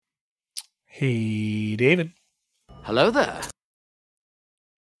Hey, David. Hello there.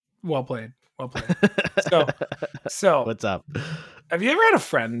 Well played. Well played. So, What's up? have you ever had a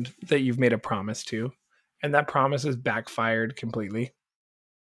friend that you've made a promise to, and that promise has backfired completely?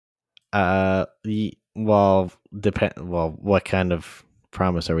 Well, what kind of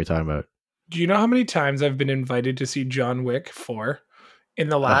promise are we talking about? Do you know how many times I've been invited to see John Wick 4 in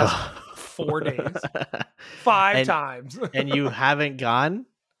the last 4 days? 5 times. And you haven't gone?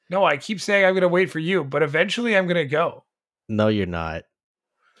 No, I keep saying I'm going to wait for you, but eventually I'm going to go. No, you're not.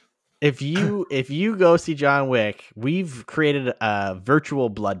 If you go see John Wick, we've created a virtual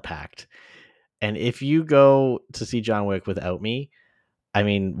blood pact. And if you go to see John Wick without me, I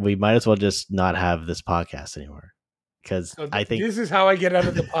mean, we might as well just not have this podcast anymore. Because I think this is how I get out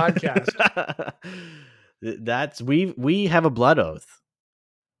of the podcast. We have a blood oath.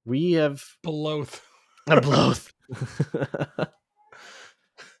 We have Bloath. a bloath.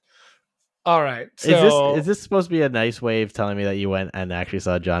 All right. So Is this supposed to be a nice way of telling me that you went and actually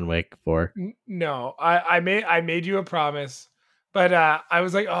saw John Wick 4? No, I made you a promise, but I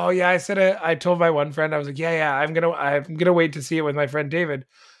was like, oh yeah, I told my one friend, I was like, yeah, I'm gonna wait to see it with my friend David,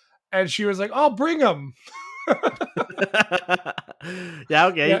 and she was like, I'll bring him. Yeah,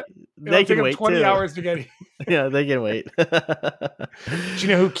 okay. Yeah, they can wait 20 too. hours to get here. Yeah, they can wait. Do you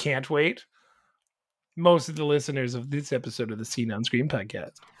know who can't wait? Most of the listeners of this episode of the Scene on Screen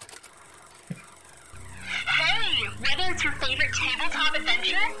podcast. Hey, whether it's your favorite tabletop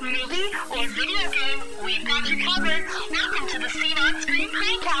adventure, movie, or video game, we've got you covered. Welcome to the Scene on Screen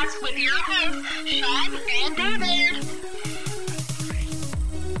podcast with your hosts, Sean and David.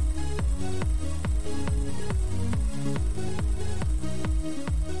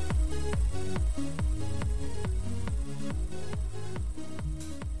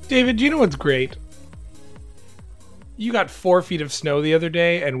 David, do you know what's great? You got 4 feet of snow the other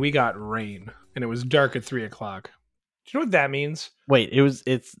day, and we got rain, and it was dark at 3:00. Do you know what that means? Wait,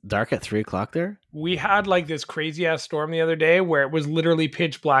 it's dark at 3:00 there? We had like this crazy ass storm the other day where it was literally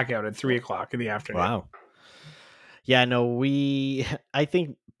pitch black out at 3:00 in the afternoon. Wow. Yeah, no, I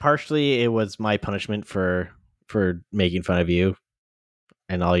think partially it was my punishment for making fun of you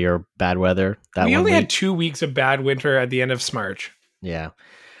and all your bad weather. We only had 2 weeks of bad winter at the end of Smarch. Yeah.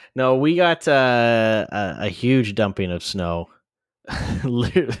 No, we got a huge dumping of snow.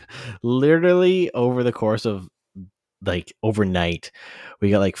 Literally over the course of like overnight, we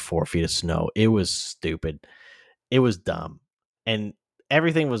got like 4 feet of snow. It was stupid. It was dumb. And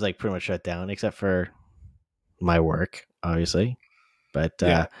everything was like pretty much shut down except for my work, obviously. But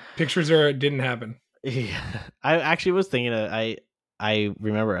yeah, pictures didn't happen. Yeah, I actually was thinking I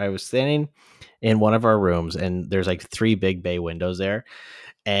remember I was standing in one of our rooms and there's like 3 big bay windows there.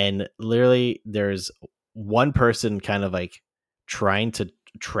 And literally there's one person kind of like trying to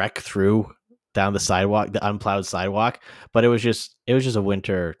trek through down the sidewalk, the unplowed sidewalk, but it was just a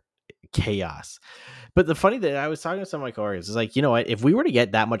winter chaos. But the funny thing, I was talking to some of my coworkers, is like, you know what, if we were to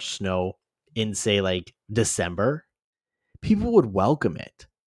get that much snow in say like December, people would welcome it.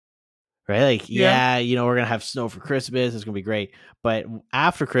 Right? Like, yeah, you know, we're going to have snow for Christmas. It's going to be great. But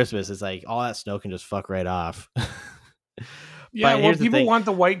after Christmas, it's like all that snow can just fuck right off. Yeah, well, people want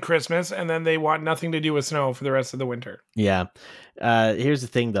the white Christmas, and then they want nothing to do with snow for the rest of the winter. Yeah. Here's the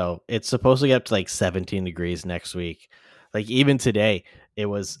thing, though. It's supposed to get up to like 17 degrees next week. Like, even today, it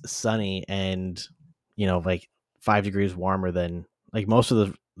was sunny and, you know, like 5 degrees warmer than, like, most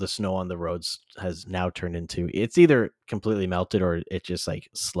of the snow on the roads has now turned into, it's either completely melted or it's just, like,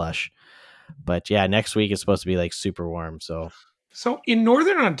 slush. But, yeah, next week it's supposed to be, like, super warm, So in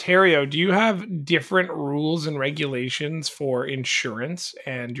Northern Ontario, do you have different rules and regulations for insurance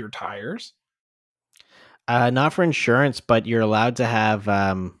and your tires? Not for insurance, but you're allowed to have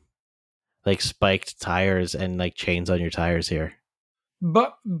like spiked tires and like chains on your tires here.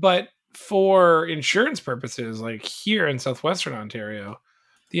 But for insurance purposes, like here in Southwestern Ontario,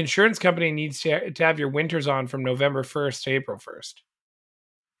 the insurance company needs to have your winters on from November 1st to April 1st.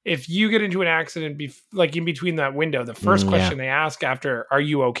 If you get into an accident, like in between that window, the first question they ask after "Are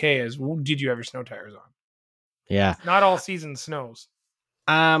you okay?" is, "Did you have your snow tires on?" Yeah, not all season snows.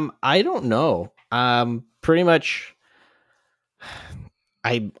 I don't know. Pretty much,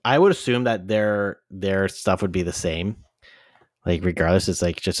 I would assume that their stuff would be the same. Like regardless, it's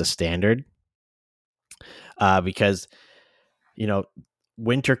like just a standard. Because you know,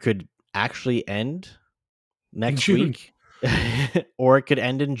 winter could actually end next week. Or it could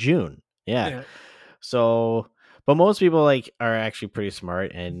end in June. Yeah. So, but most people like are actually pretty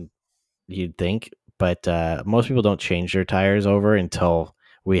smart, and you'd think, but most people don't change their tires over until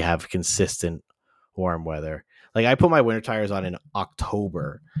we have consistent warm weather. Like I put my winter tires on in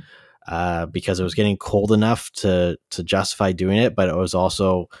October, because it was getting cold enough to justify doing it, but it was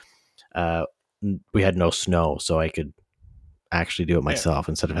also we had no snow, so I could actually do it myself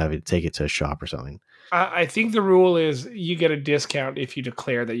instead of having to take it to a shop or something. I think the rule is you get a discount if you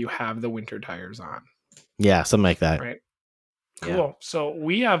declare that you have the winter tires on. Yeah, something like that. Right. Yeah. Cool. So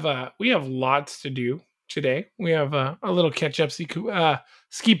we have lots to do today. We have a little catch up ski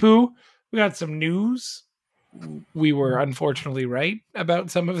poo. We got some news. We were unfortunately right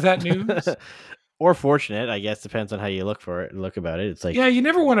about some of that news. Or fortunate, I guess, depends on how you look about it. It's like, yeah, you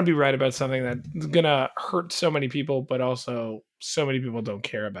never want to be right about something that's gonna hurt so many people, but also so many people don't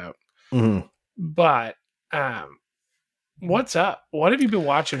care about. Mm-hmm. But what's up? What have you been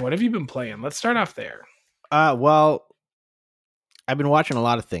watching? What have you been playing? Let's start off there. Well, I've been watching a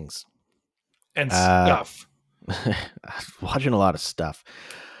lot of things and stuff. Watching a lot of stuff.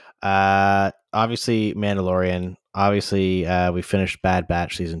 Obviously Mandalorian. Obviously, we finished Bad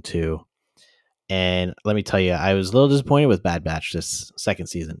Batch season 2. And let me tell you, I was a little disappointed with Bad Batch this second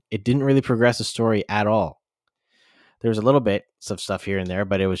season. It didn't really progress the story at all. There was a little bit of stuff here and there,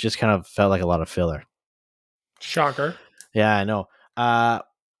 but it was just kind of felt like a lot of filler. Shocker. Yeah, I know. I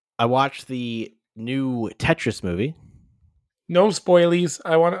watched the new Tetris movie. No spoilies.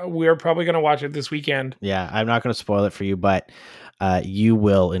 We're probably going to watch it this weekend. Yeah, I'm not going to spoil it for you, but you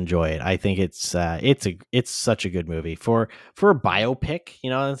will enjoy it. I think it's such a good movie for a biopic. You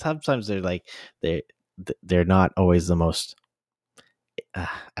know, and sometimes they're not always the most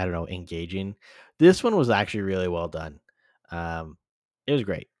engaging. This one was actually really well done. It was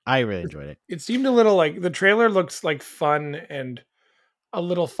great. I really enjoyed it. It seemed a little like the trailer looks like fun and a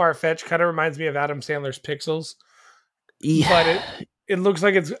little far-fetched. Kind of reminds me of Adam Sandler's Pixels. Yeah. But it looks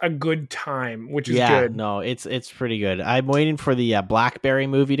like it's a good time, which is good. No, it's pretty good. I'm waiting for the BlackBerry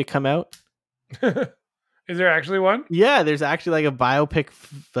movie to come out. Is there actually one? Yeah, there's actually like a biopic,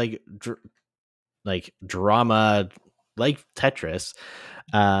 like drama, like Tetris,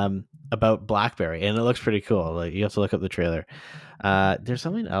 about BlackBerry, and it looks pretty cool. Like you have to look up the trailer. There's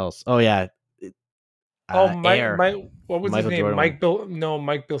something else. Oh yeah. What was Michael his name? Jordan. Mike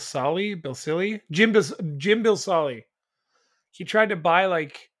Bilsali? Jim Bilsali. He tried to buy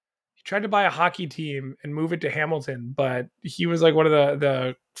a hockey team and move it to Hamilton, but he was like one of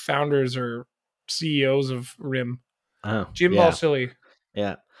the founders or CEOs of RIM. Oh, Jim Bilsali.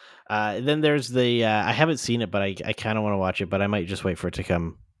 Yeah. Then there's the I haven't seen it, but I kind of want to watch it, but I might just wait for it to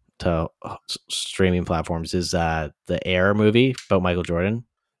come to streaming platforms. Is the Air movie about Michael Jordan?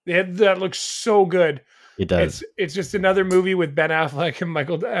 That looks so good. It does. It's just another movie with Ben Affleck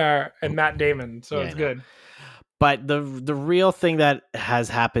and Matt Damon, so it's good. But the real thing that has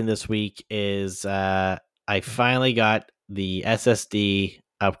happened this week is I finally got the SSD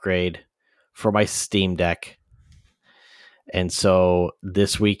upgrade for my Steam Deck. And so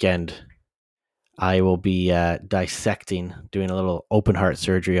this weekend I will be doing a little open heart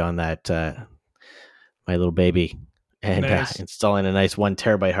surgery on that my little baby, and installing a nice 1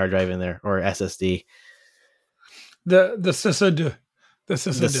 terabyte hard drive in there, or SSD. The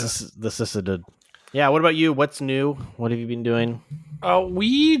SSD. Yeah, what about you? What's new? What have you been doing?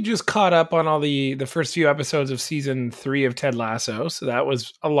 We just caught up on all the first few episodes of season 3 of Ted Lasso, so that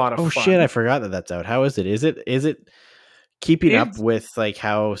was a lot of fun. Oh shit, I forgot that's out. How is it? Is it keeping up with like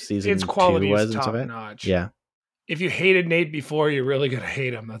how season 2 was and top stuff? Notch. Yeah. If you hated Nate before, you're really gonna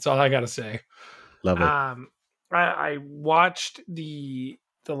hate him. That's all I gotta say. Love it. I watched the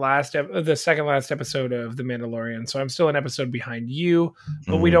second last episode of The Mandalorian, so I'm still an episode behind you,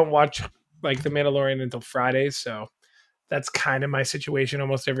 but we don't watch like The Mandalorian until Fridays, so that's kind of my situation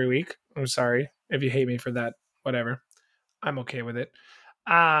almost every week. I'm sorry if you hate me for that. Whatever. I'm okay with it.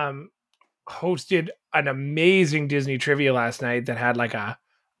 Hosted an amazing Disney trivia last night that had like a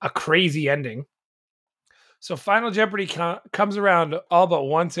crazy ending. So Final Jeopardy comes around all but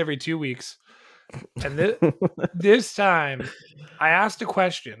once every 2 weeks. And this time I asked a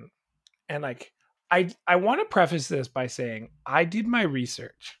question, and like I want to preface this by saying I did my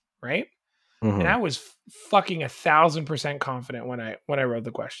research, right? And I was fucking 1,000% confident when I wrote the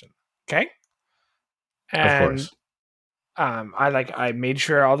question. Okay. And of course. I made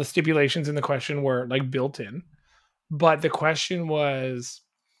sure all the stipulations in the question were like built in, but the question was,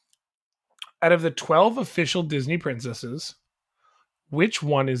 out of the 12 official Disney princesses, which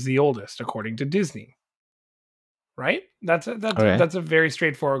one is the oldest according to Disney? Right? That's a very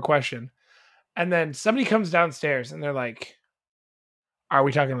straightforward question. And then somebody comes downstairs and they're like, are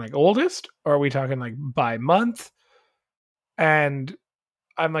we talking like oldest, or are we talking like by month? And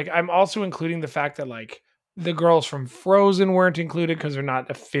I'm like, I'm also including the fact that like the girls from Frozen weren't included because they're not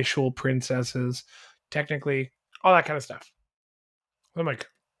official princesses, technically, all that kind of stuff. I'm like,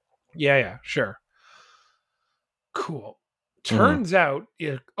 Yeah, sure. Cool. Turns out,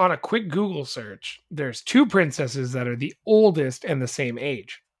 on a quick Google search, there's 2 princesses that are the oldest and the same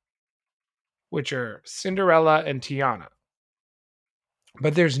age, which are Cinderella and Tiana.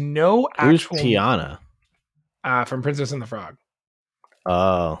 But there's no Who's actual Tiana? From Princess and the Frog.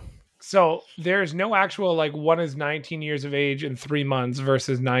 Oh, So there's no actual, like, one is 19 years of age in 3 months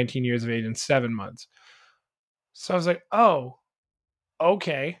versus 19 years of age in 7 months. So I was like, oh,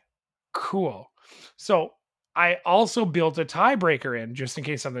 okay, cool. So I also built a tiebreaker in just in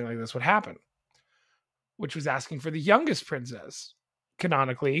case something like this would happen, which was asking for the youngest princess,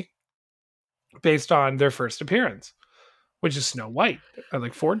 canonically, based on their first appearance, which is Snow White at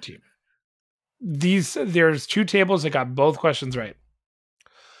like 14. There's 2 tables that got both questions right.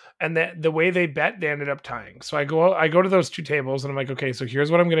 And the way they bet, they ended up tying. So I go to those 2 tables and I'm like, okay, so here's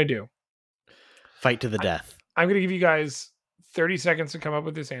what I'm going to do. fight to the death. I'm going to give you guys 30 seconds to come up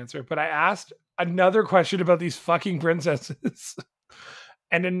with this answer. But I asked another question about these fucking princesses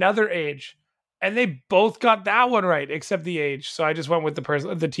and another age. And they both got that one right, except the age. So I just went with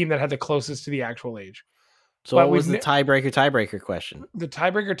the team that had the closest to the actual age. So but what was the tiebreaker question? The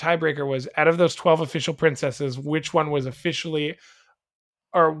tiebreaker was, out of those 12 official princesses, which one was officially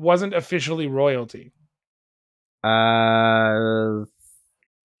or wasn't officially royalty?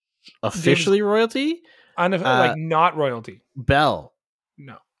 Officially royalty? Like not royalty. Belle.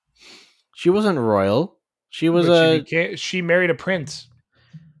 No. She wasn't royal. She was she married a prince.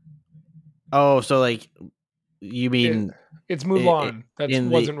 Oh, so like you mean it's Mulan. That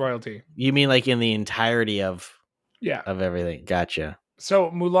wasn't royalty. You mean like in the entirety of everything. Gotcha. So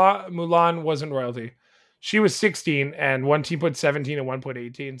Mulan wasn't royalty. She was 16 and one team put 17 and one put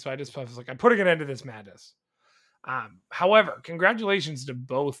 18. So I was like, I'm putting an end to this madness. However, congratulations to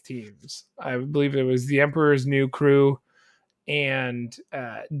both teams. I believe it was the Emperor's New Crew and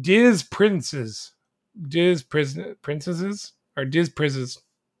Diz Princesses.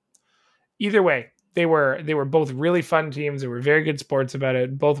 Either way, they were both really fun teams. They were very good sports about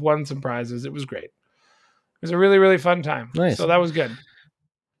it. Both won some prizes. It was great. It was a really, really fun time. Nice. So that was good.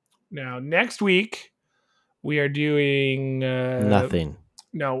 Now, next week, we are doing... nothing.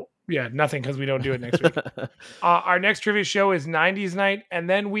 No, nothing, because we don't do it next week. Our next trivia show is 90s Night, and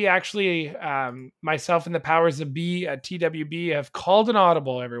then we actually, myself and the powers that be at TWB have called an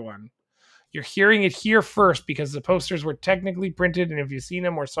audible, everyone. You're hearing it here first because the posters were technically printed, and if you've seen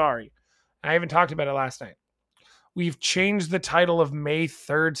them, we're sorry. I even talked about it last night. We've changed the title of May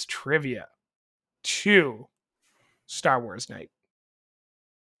 3rd's trivia to Star Wars Night.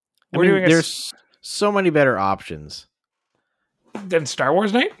 There's so many better options than Star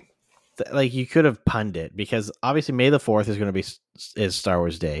Wars Night. Like you could have punned it because obviously May the 4th is going to be Star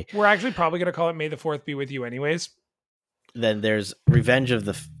Wars Day. We're actually probably going to call it May the 4th be with you anyways. Then there's Revenge of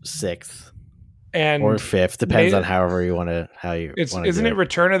the 6th and or 5th, depends on however you want to Isn't it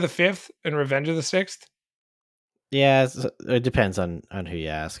Return of the 5th and Revenge of the 6th? Yeah, it depends on who you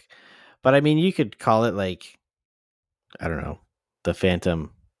ask. But I mean, you could call it like, I don't know, the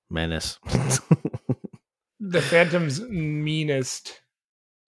Phantom Menace. The Phantom's meanest.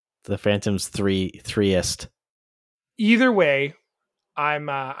 The Phantom's threeest. Either way,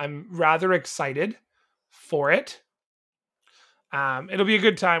 I'm rather excited for it. It'll be a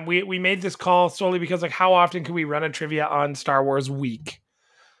good time. We made this call solely because, like, how often can we run a trivia on Star Wars week?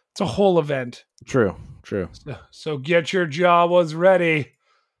 It's a whole event. True. So get your Jawas ready.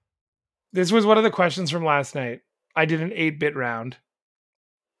 This was one of the questions from last night. I did an 8-bit round.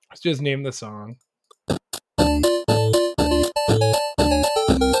 Let's just name the song. Can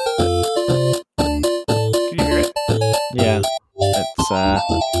you hear it? Yeah. It's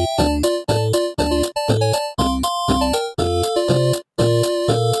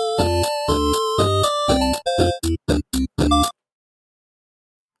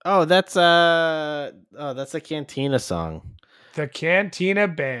that's a Cantina song. The Cantina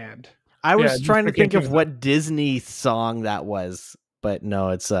Band. I was trying to think of what Disney song that was, but no,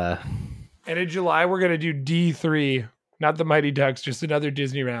 it's And in July we're gonna do D3, not the Mighty Ducks, just another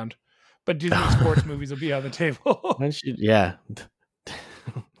Disney round. But Disney sports movies will be on the table. Yeah.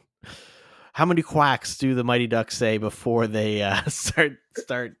 How many quacks do the Mighty Ducks say before they start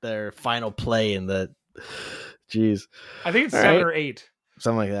their final play in the? Jeez, I think it's 7 or 8.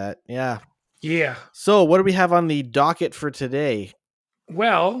 Something like that. Yeah. Yeah. So what do we have on the docket for today?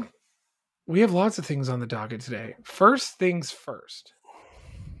 Well, we have lots of things on the docket today. First things first.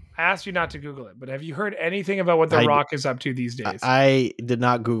 I asked you not to Google it, but have you heard anything about what The Rock is up to these days? I did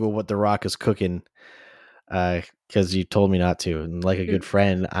not Google what The Rock is cooking because you told me not to. And like a good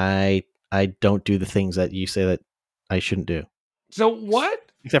friend, I don't do the things that you say that I shouldn't do. So what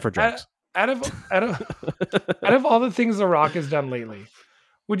except for drugs. Out of all the things The Rock has done lately,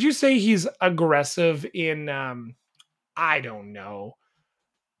 would you say he's aggressive in I don't know,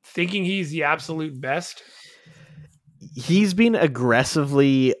 thinking he's the absolute best? He's been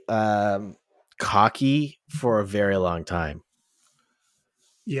aggressively cocky for a very long time.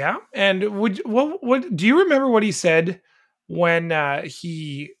 Yeah. And what do you remember what he said when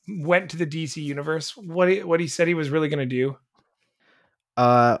he went to the DC universe? What he said he was really going to do?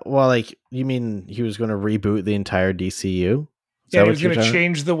 Well, like, you mean he was going to reboot the entire DCU? Yeah, he was going to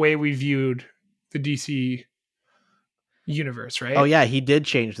change the way we viewed the DC universe, right? Oh yeah, he did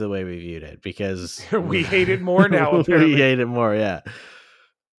change the way we viewed it because we hate it more now. Apparently. We hate it more, yeah.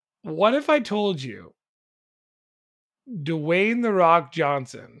 What if I told you Dwayne The Rock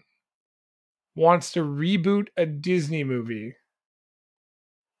Johnson wants to reboot a Disney movie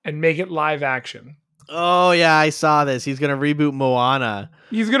and make it live action? Oh yeah, I saw this. He's gonna reboot Moana.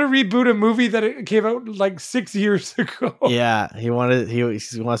 He's gonna reboot a movie that came out like 6 years ago. Yeah, he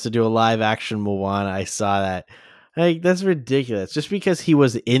wants to do a live action Moana. I saw that. Like, that's ridiculous. Just because he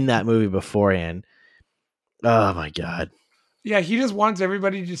was in that movie beforehand. Oh my god. Yeah, he just wants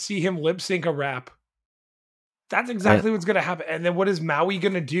everybody to see him lip sync a rap. That's exactly what's gonna happen. And then what is Maui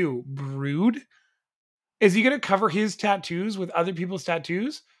gonna do? Brood? Is he gonna cover his tattoos with other people's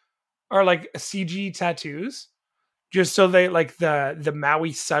tattoos? Or like CG tattoos? Just so they like the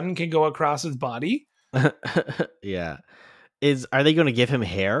Maui sun can go across his body? Yeah. Are they gonna give him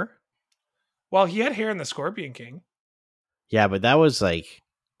hair? Well, he had hair in the Scorpion King. Yeah, but that was like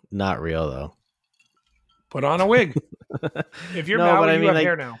not real though. Put on a wig. If you're Maui, you have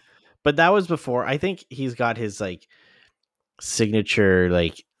hair now. But that was before. I think he's got his like signature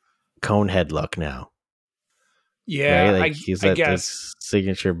like cone head look now. Yeah, right? Like he's got this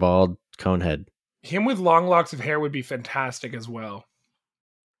signature bald cone head. Him with long locks of hair would be fantastic as well.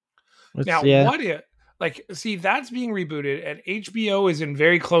 Now, what if see, that's being rebooted, and HBO is in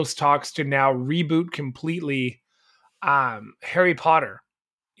very close talks to now reboot completely Harry Potter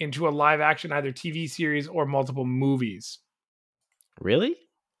into a live action either TV series or multiple movies. Really?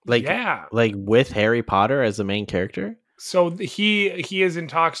 Like, yeah, like with Harry Potter as the main character? So he is in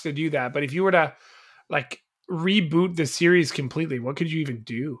talks to do that. But if you were to like reboot the series completely, what could you even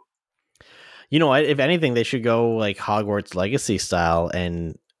do? You know what? If anything, they should go like Hogwarts Legacy style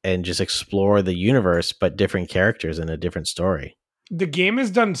and just explore the universe, but different characters in a different story. The game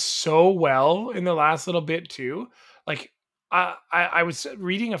has done so well in the last little bit too. Like I was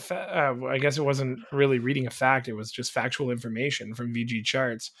reading I guess it wasn't really reading a fact. It was just factual information from VG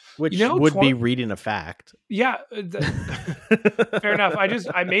Charts. Which would be reading a fact. Yeah. Fair enough.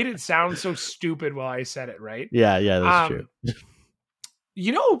 I made it sound so stupid while I said it, right? Yeah, that's true.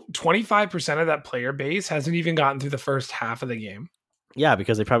 25% of that player base hasn't even gotten through the first half of the game. Yeah,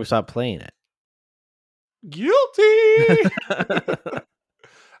 because they probably stopped playing it. Guilty!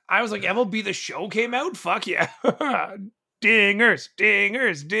 I was like, MLB The Show came out? Fuck yeah. Dingers.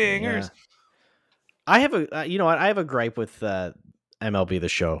 Yeah. I have a, you know what? I have a gripe with MLB The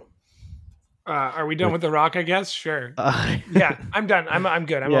Show. Are we done with The Rock, I guess? Sure. Yeah, I'm done. I'm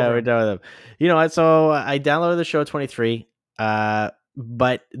good. We're done with them. You know what? So I downloaded the show 23,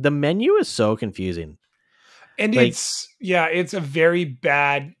 but the menu is so confusing. And like, it's a very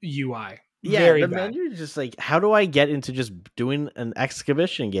bad UI. Yeah, very the bad. menu is just like, how do I get into just doing an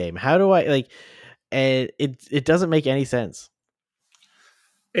exhibition game? How do I like? And it doesn't make any sense.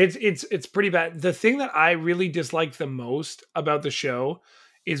 It's pretty bad. The thing that I really dislike the most about the show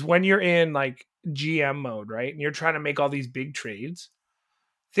is when you're in like GM mode, right? And you're trying to make all these big trades.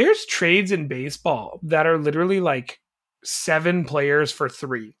 There's trades in baseball that are literally like 7 players for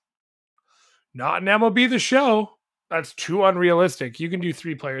 3. Not in MLB The Show. That's too unrealistic. You can do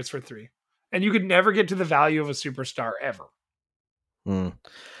 3 players for 3. And you could never get to the value of a superstar ever.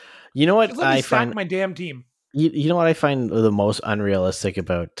 You know what I find my damn team. You know what I find the most unrealistic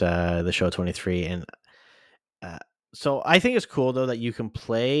about the show 23, and so I think it's cool though that you can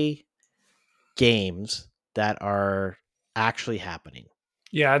play games that are actually happening.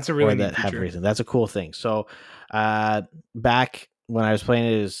 Yeah, that's a really neat feature. Have reason. That's a cool thing. So back when I was playing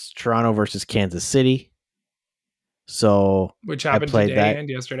it is Toronto versus Kansas City. So which happened today and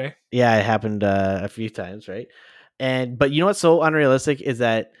yesterday. Yeah, it happened a few times, right? But you know what's so unrealistic is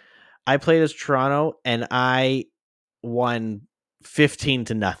that I played as Toronto and I won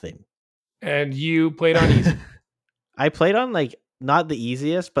 15-0. And you played on easy. I played on like not the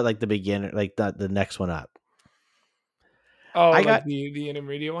easiest, but like the beginner, like the next one up. Oh, I got the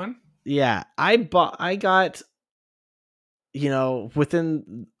intermediate one. Yeah, I got,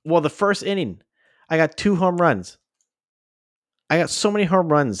 within the first inning, I got 2 home runs. I got so many home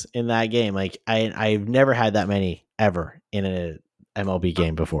runs in that game. Like I've never had that many ever in a MLB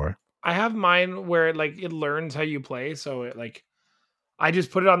game before. I have mine where it learns how you play, so I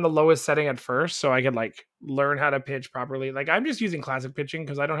just put it on the lowest setting at first, so I could learn how to pitch properly. Like I'm just using classic pitching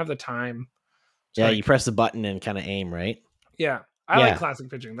because I don't have the time. Yeah, you press the button and kind of aim, right? Yeah, I like classic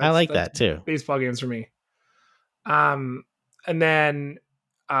pitching. I like that too. Baseball games for me. And then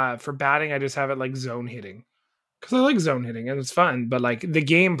for batting, I just have it zone hitting because I like zone hitting and it's fun. But the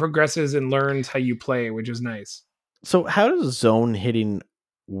game progresses and learns how you play, which is nice. So how does zone hitting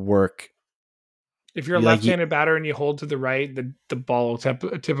work? If you're a left-handed batter and you hold to the right, the ball will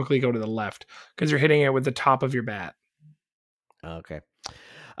typically go to the left because you're hitting it with the top of your bat. Okay.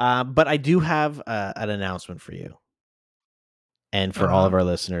 But I do have an announcement for you and for all of our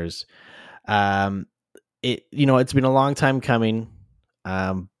listeners. It's been a long time coming,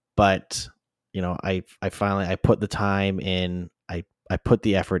 but I finally put the time in, I put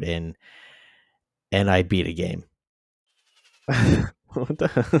the effort in, and I beat a game. What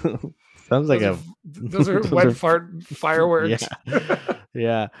the sounds like those are wet fart fireworks.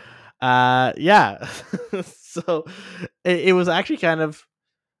 Yeah. So it was actually kind of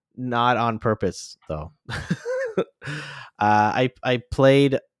not on purpose though. I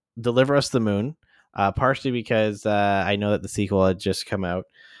played Deliver Us the Moon, partially because I know that the sequel had just come out,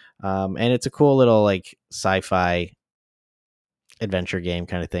 and it's a cool little sci-fi adventure game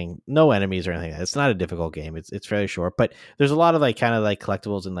kind of thing. No enemies or anything like that. It's not a difficult game. It's fairly short, but there's a lot of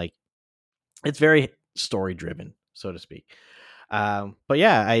collectibles and it's very story driven, so to speak. But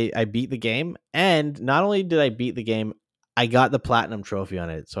yeah, I beat the game, and not only did I beat the game, I got the platinum trophy on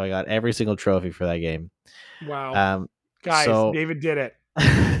it. So I got every single trophy for that game. Wow. Guys, David did it.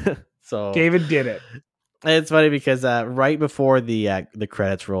 So David did it. It's funny because right before the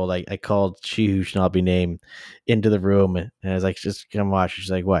credits rolled, I called She Who Shall Not Be Named into the room, and I was like, "Just come watch." She's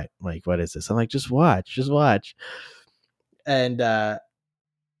like, "What? What is this?" I'm like, "Just watch, just watch." And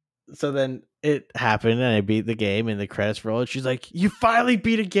so then it happened, and I beat the game, and the credits rolled. She's like, "You finally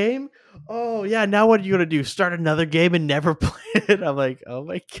beat a game? Oh yeah, now what are you gonna do? Start another game and never play it?" I'm like, "Oh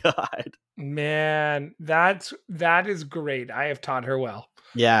my god, man, that is great. I have taught her well."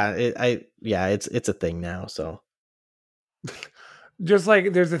 Yeah, it's a thing now. So just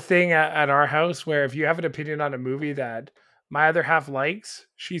there's a thing at our house where if you have an opinion on a movie that my other half likes,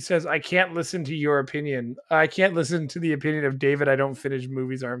 she says, "I can't listen to your opinion. I can't listen to the opinion of David. I don't finish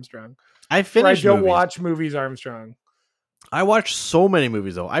movies, Armstrong. I don't watch movies, Armstrong." I watch so many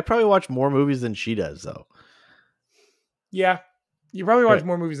movies though. I probably watch more movies than she does though. Yeah, you probably watch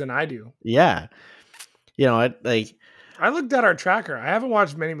more movies than I do. Yeah, I looked at our tracker. I haven't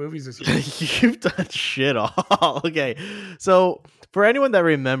watched many movies this year. You've done shit all. Okay. So for anyone that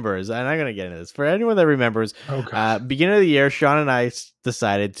remembers, and I'm going to get into this, for anyone that remembers, beginning of the year, Sean and I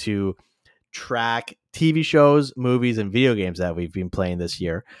decided to track TV shows, movies, and video games that we've been playing this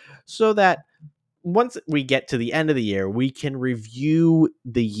year so that once we get to the end of the year, we can review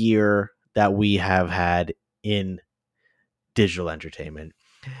the year that we have had in digital entertainment.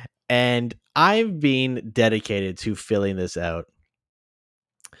 And I've been dedicated to filling this out.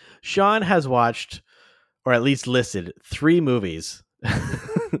 Sean has watched, or at least listed, 3 movies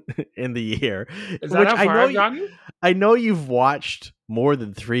in the year. Is that how far I've gotten? I know you've watched more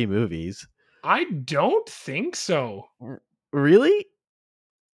than 3 movies. I don't think so. Really?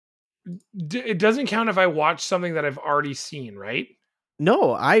 It doesn't count if I watch something that I've already seen, right?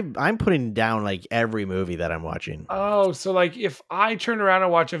 No, I'm putting down every movie that I'm watching. Oh, so if I turn around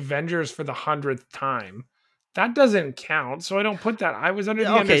and watch Avengers for the 100th time, that doesn't count. So I don't put that. I was under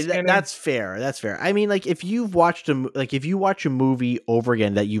the understanding. That's fair. That's fair. I mean, if you've watched if you watch a movie over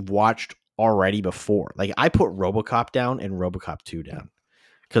again that you've watched already before, I put RoboCop down and RoboCop 2 down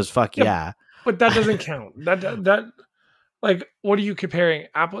because fuck yeah. But that doesn't count. That what are you comparing?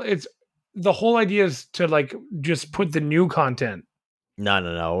 Apple. It's the whole idea is to just put the new content.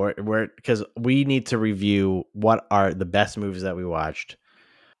 No. We're because we need to review what are the best movies that we watched.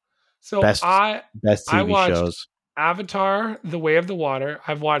 So best TV shows. Avatar: The Way of the Water.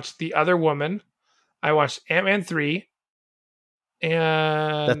 I've watched The Other Woman. I watched Ant-Man 3.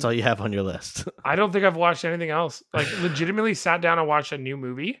 And that's all you have on your list. I don't think I've watched anything else. Legitimately sat down and watched a new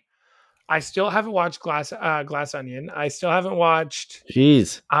movie. I still haven't watched Glass Onion. I still haven't watched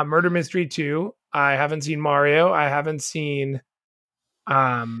Murder Mystery 2. I haven't seen Mario. I haven't seen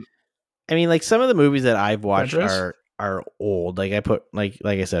I mean, some of the movies that I've watched are old. I put like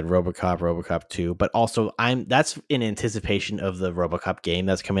I said, RoboCop 2, but also that's in anticipation of the RoboCop game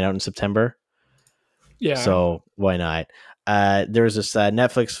that's coming out in September. Yeah. So why not? There's this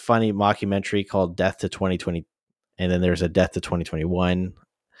Netflix funny mockumentary called Death to 2020, and then there's a Death to 2021.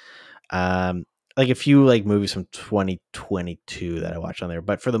 Like a few like movies from 2022 that I watched on there,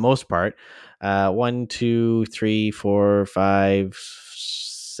 but for the most part, 1, 2, 3, 4, 5,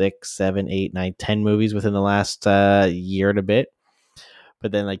 6, 7, 8, 9, 10 movies within the last year and a bit.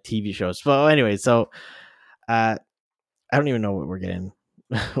 But then like TV shows. Well, anyway, so I don't even know what we're getting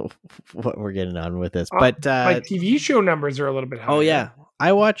on with this, but my TV show numbers are a little bit higher. Oh yeah,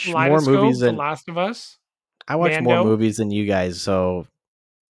 I watch more movies than The Last of Us. I watch Mando. more movies than you guys. So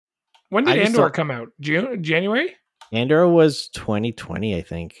when did Andor come out? January? Andor was 2020, I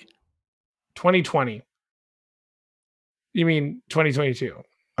think. 2020. You mean 2022?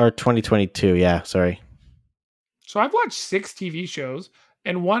 Or 2022? Yeah, sorry. So I've watched 6 TV shows,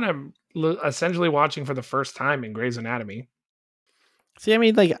 and one I'm essentially watching for the first time in Grey's Anatomy. See, I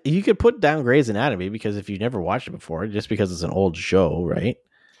mean, like you could put down Grey's Anatomy because if you've never watched it before, just because it's an old show, right?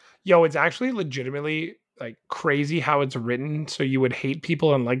 Yo, it's actually legitimately like crazy how it's written. So you would hate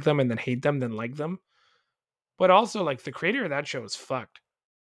people and like them, and then hate them, then like them. But also, like the creator of that show is fucked.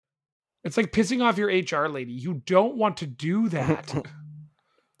 It's like pissing off your HR lady. You don't want to do that.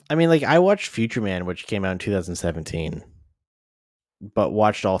 I mean, like I watched Future Man, which came out in 2017, but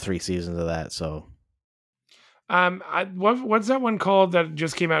watched all 3 seasons of that. So. What's that one called that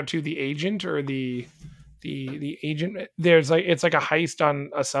just came out too? The Agent or the Agent? There's like it's like a heist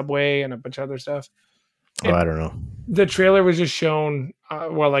on a subway and a bunch of other stuff. Oh, I don't know. The trailer was just shown.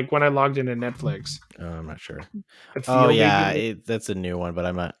 Like when I logged into Netflix. Oh, I'm not sure. Oh yeah, that's a new one,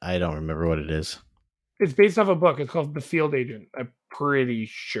 but I don't remember what it is. It's based off a book. It's called The Field Agent. I'm pretty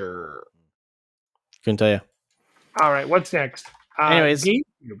sure. Couldn't tell you. All right, what's next? Anyways,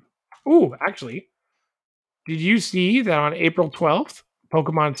 GameCube. Ooh, actually. Did you see that on April 12th,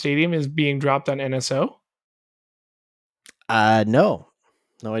 Pokemon Stadium is being dropped on NSO? No,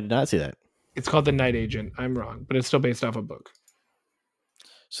 I did not see that. It's called The Night Agent. I'm wrong, but it's still based off a book.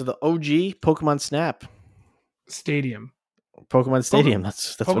 So the OG Pokemon Snap Stadium. Pokemon Stadium.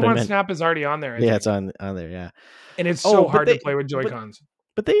 That's Pokemon what I meant. Snap is already on there. I think. It's on there. Yeah, and it's so hard to play with Joy-Cons.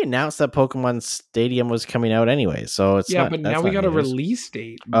 But they announced that Pokemon Stadium was coming out anyway, so it's but now we got a release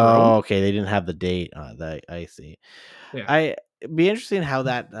date. Bro. Oh, okay. They didn't have the date. That I see. Yeah. It'd be interesting how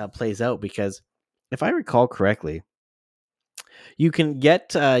that plays out because if I recall correctly, you can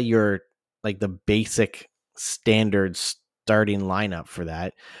get your like the basic standard starting lineup for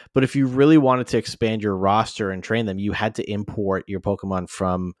that, but if you really wanted to expand your roster and train them, you had to import your Pokemon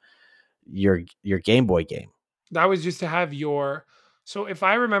from your Game Boy game. That was just to have your. So if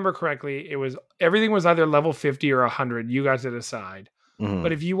I remember correctly, it was everything was either level 50 or 100. You got to decide. Mm-hmm.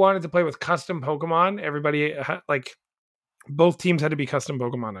 But if you wanted to play with custom Pokemon, everybody like both teams had to be custom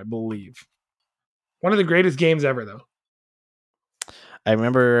Pokemon, I believe. One of the greatest games ever, though. I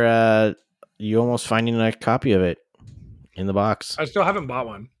remember you almost finding a copy of it in the box. I still haven't bought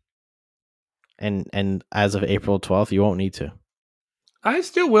one. And as of April 12th, you won't need to. I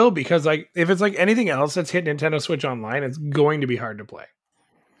still will because like if it's like anything else that's hit Nintendo Switch Online, it's going to be hard to play.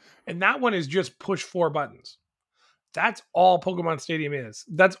 And that one is just push 4 buttons. That's all Pokemon Stadium is.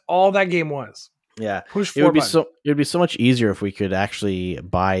 That's all that game was. Yeah. Push 4 buttons. It would be so much easier if we could actually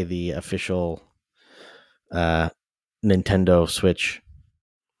buy the official Nintendo Switch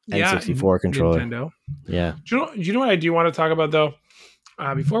N64 controller. Nintendo. Yeah. Do you know what I do want to talk about though?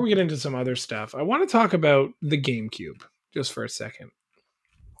 Before we get into some other stuff, I want to talk about the GameCube just for a second.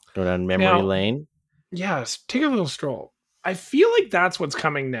 Go down memory lane. Yes, take a little stroll. I feel like that's what's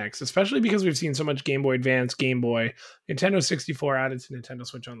coming next, especially because we've seen so much Game Boy Advance, Game Boy, Nintendo 64 added to Nintendo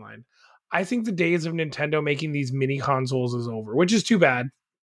Switch Online. I think the days of Nintendo making these mini consoles is over, which is too bad.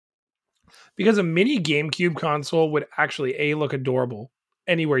 Because a mini GameCube console would actually A, look adorable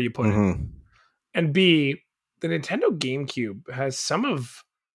anywhere you put it. And B, the Nintendo GameCube has some of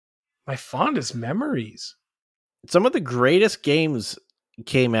my fondest memories. Some of the greatest games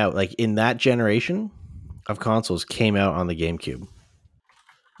came out like in that generation of consoles came out on the GameCube.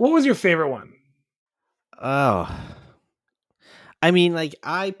 What was your favorite one? Oh, I mean, like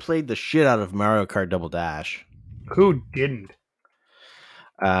I played the shit out of Mario Kart Double Dash. Who didn't?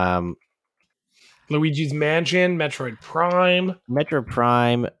 Luigi's Mansion, Metroid Prime,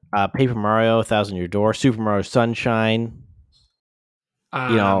 Paper Mario, 1,000 Year Door, Super Mario Sunshine.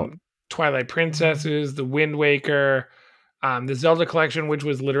 Twilight Princesses, The Wind Waker, the Zelda collection, which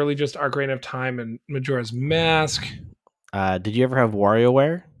was literally just Ocarina of Time and Majora's Mask. Did you ever have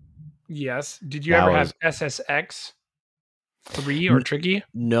WarioWare? Yes. Did you ever have SSX 3 or Tricky?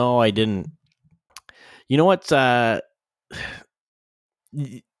 No, I didn't. You know what?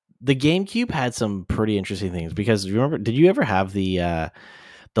 The GameCube had some pretty interesting things because remember, did you ever have the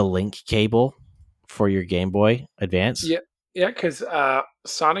link cable for your Game Boy Advance. Yeah, because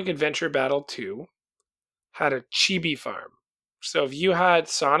Sonic Adventure Battle 2 had a chibi farm. So if you had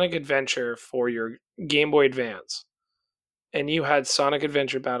Sonic Adventure for your Game Boy Advance and you had Sonic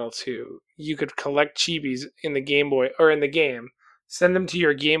Adventure Battle 2, you could collect chibis in the Game Boy or in the game, send them to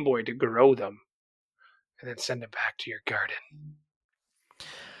your Game Boy to grow them, and then send it back to your garden.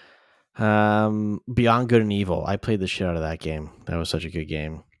 Beyond Good and Evil. I played the shit out of that game. That was such a good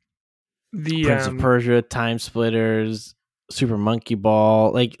game. The Prince of Persia, Time Splitters, Super Monkey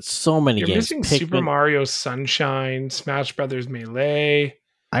Ball, like so many you're games. missing Super Mario Sunshine, Smash Brothers Melee.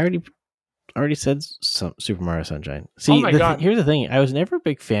 I already said some Super Mario Sunshine. See, my God. Here's the thing. I was never a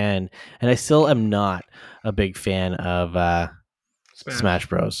big fan, and I still am not a big fan of Smash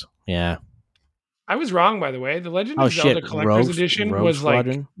Bros. Yeah. I was wrong, by the way. The Legend of Zelda Collector's Edition was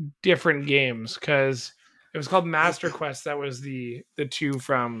Squadron? like different games because it was called Master Quest. That was the two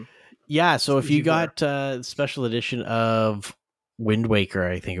from. Yeah, so if you 64. got special edition of Wind Waker,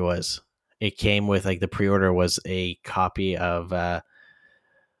 I think it came with like the pre-order was a copy of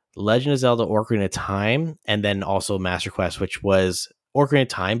Legend of Zelda Ocarina of Time, and then also Master Quest, which was Ocarina of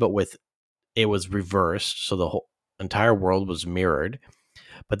Time, but it was reversed, so the whole entire world was mirrored.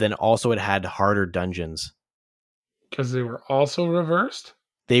 But then also it had harder dungeons. Because they were also reversed?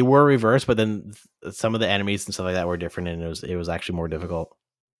 They were reversed, but then some of the enemies and stuff like that were different, and it was actually more difficult.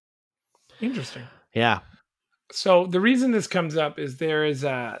 Interesting. Yeah. So the reason this comes up is they're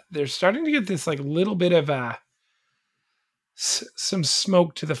starting to get this like little bit of some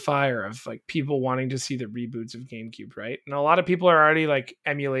smoke to the fire of like people wanting to see the reboots of GameCube, right? And a lot of people are already like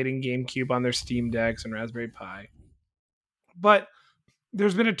emulating GameCube on their Steam Decks and Raspberry Pi. But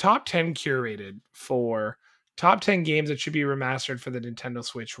there's been a top 10 curated for top 10 games that should be remastered for the Nintendo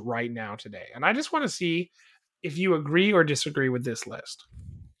Switch right now today. And I just want to see if you agree or disagree with this list.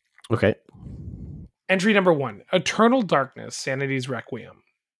 Okay. Entry number 1, Eternal Darkness, Sanity's Requiem.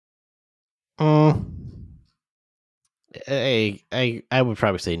 I would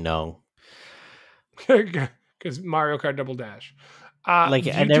probably say no. Because Mario Kart Double Dash. I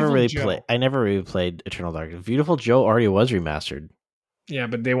never really played Eternal Darkness. Beautiful Joe already was remastered. Yeah,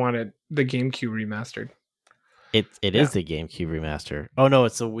 but they wanted the GameCube remastered. It is the GameCube remaster. Oh no,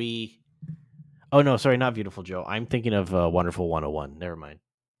 it's a Wii. Oh no, sorry, not Beautiful Joe. I'm thinking of Wonderful 101. Never mind.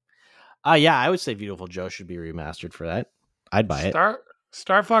 Yeah, I would say Beautiful Joe should be remastered for that. I'd buy it.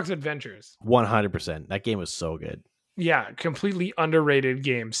 Star Fox Adventures. 100%. That game was so good. Yeah, completely underrated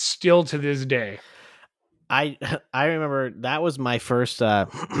game still to this day. I remember that was my first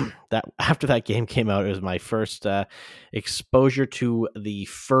that after that game came out, it was my first exposure to the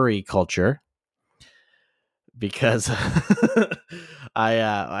furry culture, because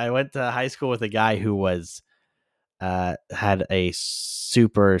I went to high school with a guy who was had a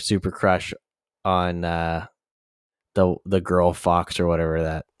super crush on the girl Fox or whatever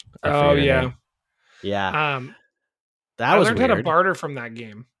that. Oh yeah. Yeah. I learned how to barter from that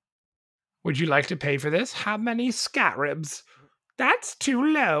game. Would you like to pay for this? How many scarabs? That's too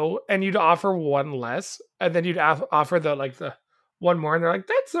low. And you'd offer one less, and then you'd offer the one more, and they're like,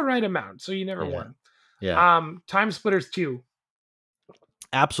 that's the right amount. So you never won. Yeah. Time Splitters 2.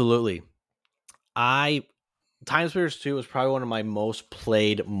 Absolutely. Time Splitters 2 was probably one of my most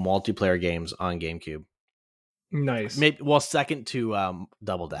played multiplayer games on GameCube. Nice. Second to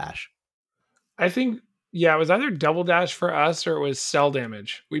Double Dash. I think, yeah, it was either Double Dash for us or it was Cell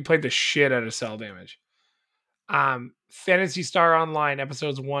Damage. We played the shit out of Cell Damage. Phantasy Star Online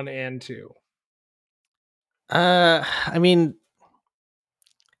episodes 1 and 2. I mean,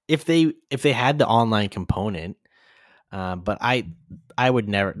 if they had the online component, but I would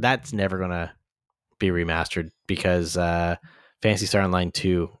never. That's never gonna be remastered because Phantasy Star Online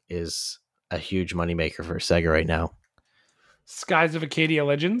 2 is a huge moneymaker for Sega right now. Skies of Arcadia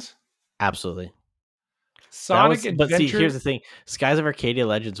Legends. Absolutely. Sonic Adventure. But see, here's the thing: Skies of Arcadia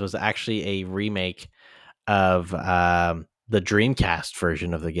Legends was actually a remake of the Dreamcast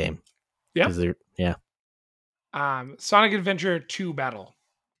version of the game. Yeah. Sonic Adventure 2 Battle.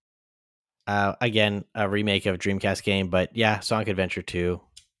 Again, a remake of Dreamcast game, but yeah, Sonic Adventure 2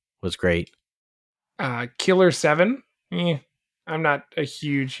 was great. Killer 7. I'm not a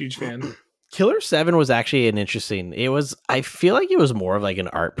huge fan. Killer 7 was actually an interesting. I feel like it was more of like an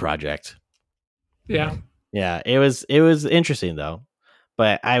art project. Yeah. Yeah, it was interesting though.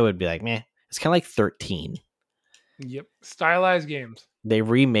 But I would be like, meh. It's kind of like 13. Yep. Stylized games. They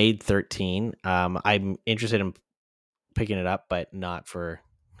remade 13. I'm interested in picking it up, but not for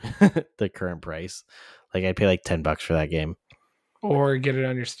the current price. Like I'd pay like $10 for that game. Or get it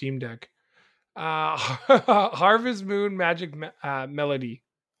on your Steam Deck. Harvest Moon Magic Melody.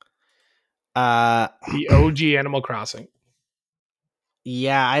 The OG Animal Crossing.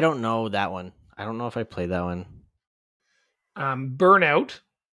 Yeah, I don't know that one. I don't know if I played that one. Burnout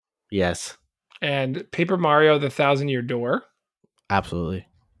Yes, and Paper Mario: The Thousand Year Door. absolutely.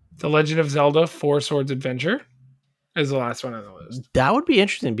 The Legend of Zelda: Four Swords Adventure is the last one on the list. That would be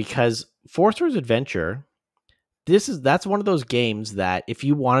interesting because Four Swords Adventure, that's one of those games that if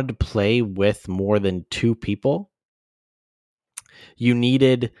you wanted to play with more than 2 people, you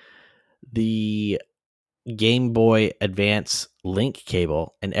needed the Game Boy Advance link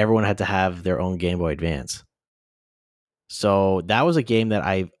cable, and everyone had to have their own Game Boy Advance. So that was a game that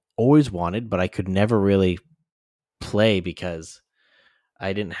I always wanted, but I could never really play because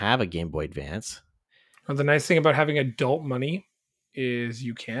I didn't have a Game Boy Advance. Well, the nice thing about having adult money is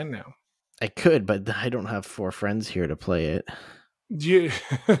you can now. I could, but I don't have 4 friends here to play it.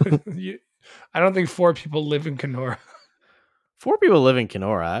 I don't think 4 people live in Kenora. 4 people live in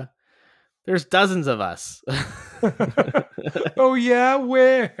Kenora. There's dozens of us. Oh yeah,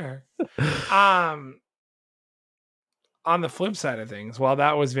 where? On the flip side of things, while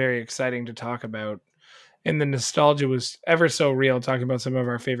that was very exciting to talk about, and the nostalgia was ever so real talking about some of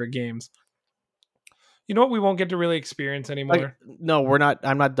our favorite games. You know what we won't get to really experience anymore? No, we're not.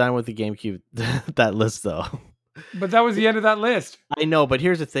 I'm not done with the GameCube, that list, though. But that was the end of that list. I know, but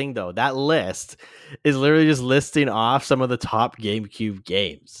here's the thing, though. That list is literally just listing off some of the top GameCube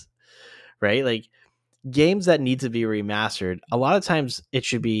games, right? Like, games that need to be remastered. A lot of times it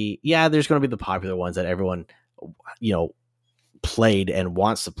should be, there's going to be the popular ones that everyone, played and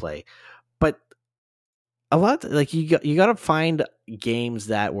wants to play. But a lot, like, you got to find games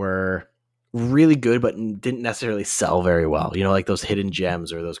that were really good but didn't necessarily sell very well, like those hidden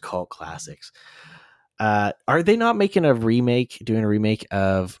gems or those cult classics. Are they not doing a remake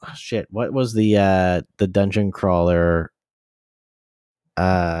of what was the dungeon crawler?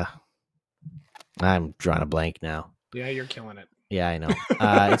 I'm drawing a blank now. Yeah, you're killing it. Yeah, I know.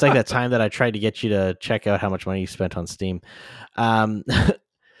 It's like that time that I tried to get you to check out how much money you spent on Steam.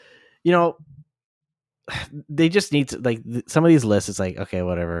 They just need to, like, some of these lists, it's like, okay,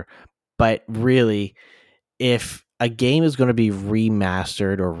 whatever. But really, if a game is going to be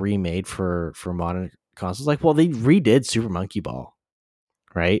remastered or remade for modern consoles, like, well, they redid Super Monkey Ball,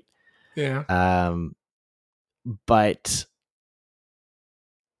 right? Yeah. But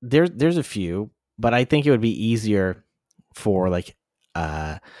there's a few, but I think it would be easier for like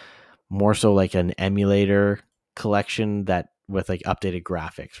more so like an emulator collection that with like updated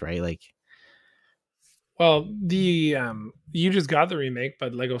graphics, right? Like, well, the you just got the remake,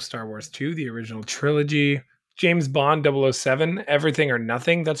 but Lego Star Wars 2, the original trilogy, James Bond 007, Everything or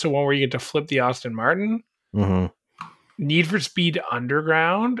Nothing, that's the one where you get to flip the Aston Martin. mm-hmm. Need for Speed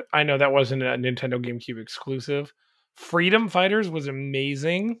Underground, I know that wasn't a Nintendo GameCube exclusive. Freedom Fighters was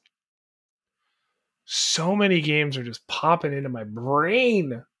amazing. So many games are just popping into my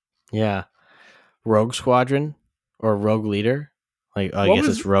brain. Yeah. Rogue Squadron or Rogue Leader. Like, I guess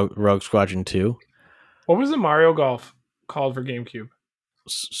it's Rogue Squadron 2. What was the Mario Golf called for GameCube?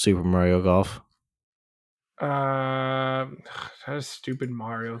 Super Mario Golf. That's a stupid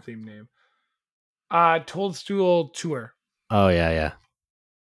Mario theme name. Toadstool Tour. Oh, yeah.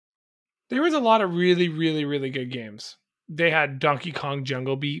 There was a lot of really, really, really good games. They had Donkey Kong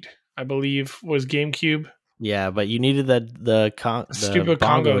Jungle Beat, I believe, was GameCube. Yeah, but you needed the stupid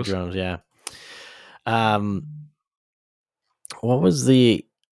bongo congos. Drums, yeah. What was the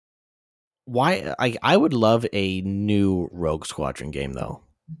why? I would love a new Rogue Squadron game though.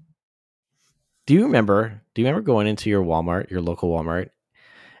 Do you remember going into your Walmart, your local Walmart,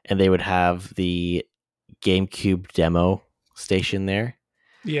 and they would have the GameCube demo station there?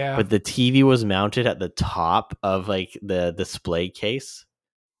 Yeah. But the TV was mounted at the top of like the display case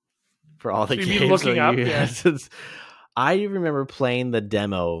for all the So you'd games. be looking up, yeah. I remember playing the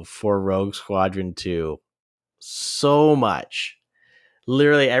demo for Rogue Squadron 2 so much.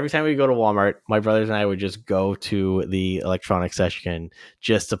 Literally every time we go to Walmart, my brothers and I would just go to the electronics section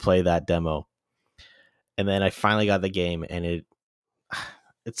just to play that demo. And then I finally got the game, and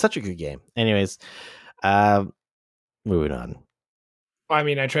it's such a good game. Anyways, moving on. I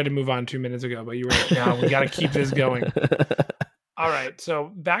mean, I tried to move on 2 minutes ago, but you were like, no, we got to keep this going. All right.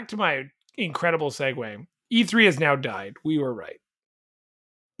 So back to my incredible segue. E3 has now died. We were right.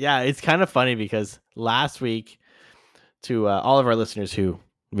 Yeah, it's kind of funny because last week, to all of our listeners who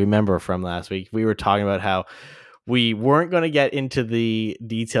remember from last week, we were talking about how we weren't going to get into the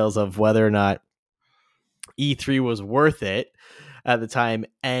details of whether or not E3 was worth it at the time.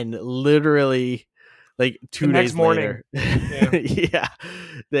 And literally, like 2 days later, yeah,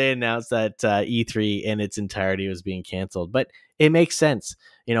 they announced that E3 in its entirety was being canceled. But it makes sense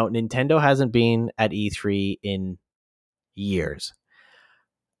Nintendo hasn't been at E3 in years.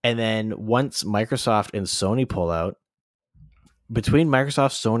 And then once Microsoft and Sony pull out, between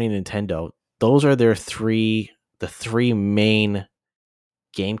Microsoft, Sony, and Nintendo, those are the three main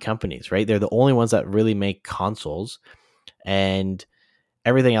game companies, right? They're the only ones that really make consoles, and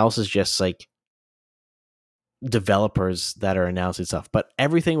everything else is just like developers that are announcing stuff. But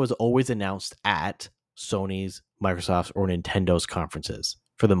everything was always announced at Sony's, Microsoft's, or Nintendo's conferences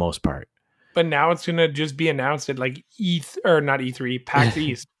for the most part. But now it's gonna just be announced at like not E3, PAX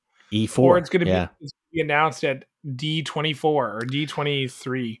East, E4, or it's gonna be announced at D24 or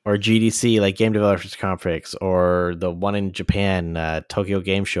D23 or GDC, like Game Developers Conference, or the one in Japan, Tokyo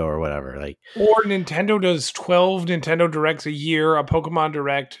Game Show, or whatever. Like, or Nintendo does 12 Nintendo Directs a year, a Pokemon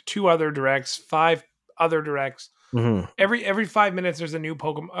Direct, 2 other Directs, 5 other Directs. mm-hmm. Every 5 minutes, there's a new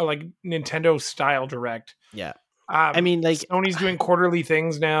Pokemon, like Nintendo style Direct. Yeah. I mean, like, Sony's doing quarterly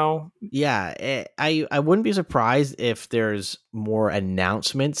things now. Yeah, I wouldn't be surprised if there's more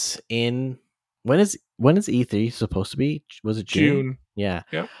announcements in when is E3 supposed to be? Was it June? Yeah.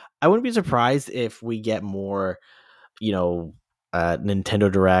 Yep. I wouldn't be surprised if we get more, Nintendo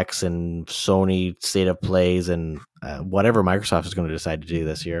Directs and Sony State of Plays and whatever Microsoft is going to decide to do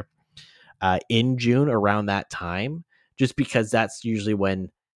this year in June around that time, just because that's usually when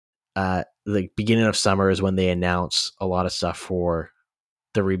the beginning of summer is when they announce a lot of stuff for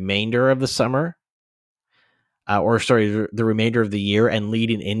the remainder of the summer, the remainder of the year and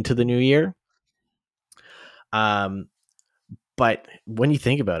leading into the new year. But when you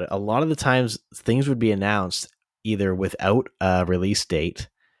think about it, a lot of the times things would be announced either without a release date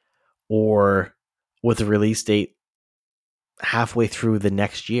or with a release date halfway through the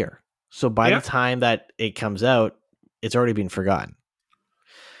next year. So by the time that it comes out, it's already been forgotten.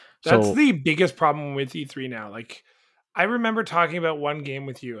 That's the biggest problem with E3 now. Like, I remember talking about one game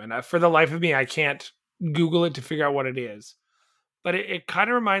with you, and for the life of me, I can't Google it to figure out what it is. But it kind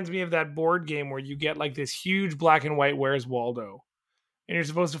of reminds me of that board game where you get like this huge black and white Where's Waldo, and you're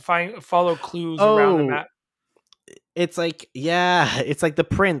supposed to follow clues around the map. It's like the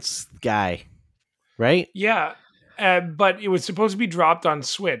Prince guy, right? Yeah, but it was supposed to be dropped on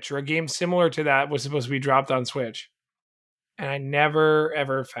Switch, or a game similar to that was supposed to be dropped on Switch. And I never,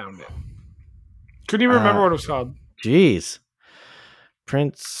 ever found it. Couldn't even remember what it was called. Jeez.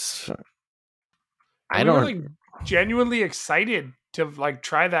 Prince. We were like genuinely excited to like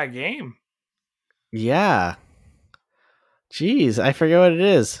try that game. Yeah. Jeez, I forget what it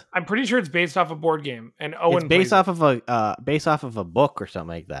is. I'm pretty sure it's based off a board game. And Owen it's based off of a book or something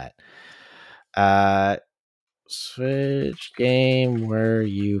like that. Switch game where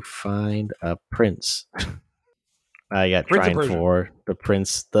you find a prince. I got trying for the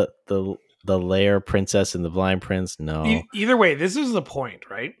prince, the lair princess and the blind prince. No. Either way, this is the point,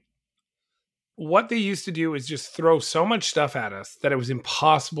 right? What they used to do is just throw so much stuff at us that it was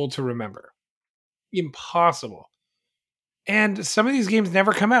impossible to remember. Impossible. And some of these games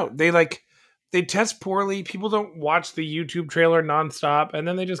never come out. They test poorly. People don't watch the YouTube trailer nonstop, and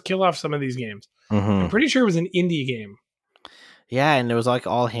then they just kill off some of these games. Mm-hmm. I'm pretty sure it was an indie game. Yeah, and it was like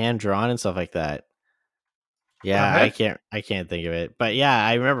all hand drawn and stuff like that. Yeah, I can't think of it. But yeah,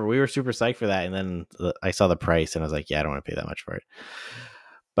 I remember we were super psyched for that, and then I saw the price and I was like, yeah, I don't want to pay that much for it.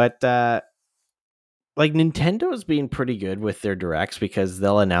 But like Nintendo's being pretty good with their directs because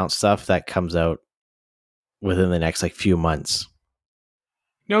they'll announce stuff that comes out within the next like few months.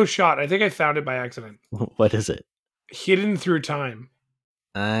 No shot. I think I found it by accident. What is it? Hidden Through Time.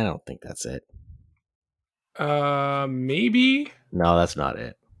 I don't think that's it. Maybe? No, that's not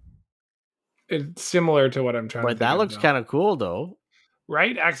it. It's similar to what I'm trying to think. But that looks kind of cool, though.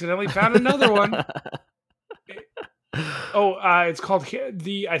 Right? Accidentally found another one. It's called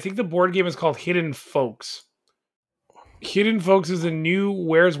I think the board game is called Hidden Folks. Hidden Folks is a new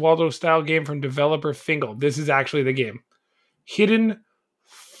Where's Waldo style game from developer Fingal. This is actually the game. Hidden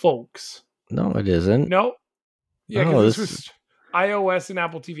Folks. No, it isn't. No. Yeah, because this was iOS and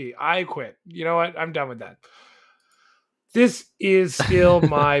Apple TV. I quit. You know what? I'm done with that. This is still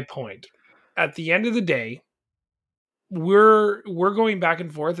my point. At the end of the day, we're going back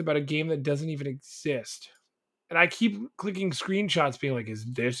and forth about a game that doesn't even exist. And I keep clicking screenshots being like, is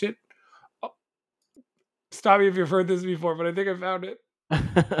this it? Oh, stop me if you've heard this before, but I think I found it.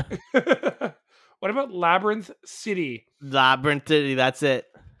 What about Labyrinth City? Labyrinth City, that's it.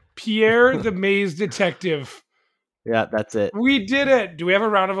 Pierre the Maze Detective. Yeah, that's it. We did it. Do we have a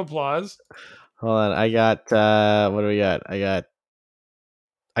round of applause? Hold on. I got what do we got? I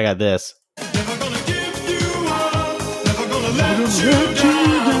got this. Never gonna give you up, never gonna let you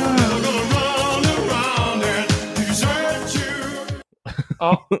down, never gonna run around and desert you.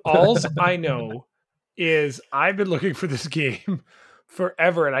 Alls I know is I've been looking for this game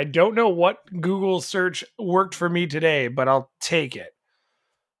forever, and I don't know what Google search worked for me today, but I'll take it.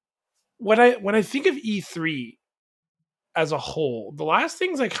 When I think of E3 as a whole, the last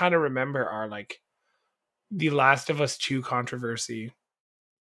things I kind of remember are like the Last of Us 2 controversy,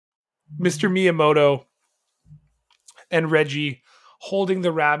 Mr. Miyamoto and Reggie holding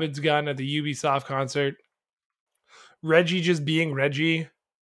the Rabbids gun at the Ubisoft concert, Reggie just being Reggie.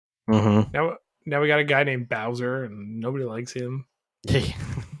 Mm-hmm. Now we got a guy named Bowser, and nobody likes him.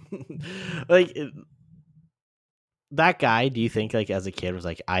 Like that guy, do you think like as a kid was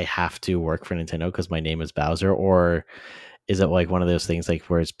like, I have to work for Nintendo because my name is Bowser? Or is it like one of those things like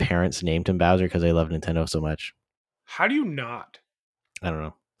where his parents named him Bowser because they love Nintendo so much? How do you not? I don't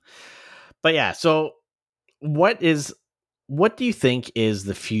know. But yeah, so what do you think is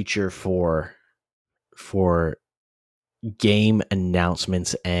the future for game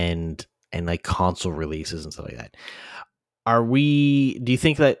announcements and like console releases and stuff like that? Do you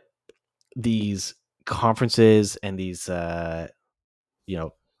think that these conferences and these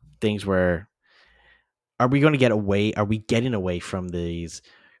things where are we getting away from these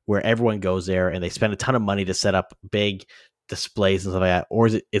where everyone goes there and they spend a ton of money to set up big displays and stuff like that, or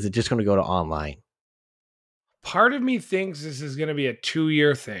is it just going to go to online? Part of me thinks this is going to be a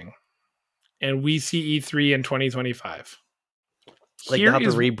 2-year thing, and we see E3 in 2025. Like they'll have to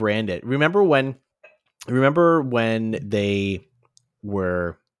rebrand it. Remember when they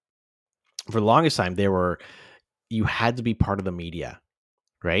were, for the longest time, you had to be part of the media,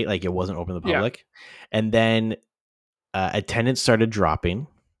 right? Like it wasn't open to the public. Yeah. And then attendance started dropping,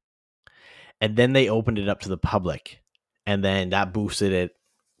 and then they opened it up to the public, and then that boosted it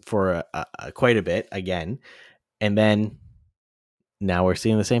for quite a bit again. And then now we're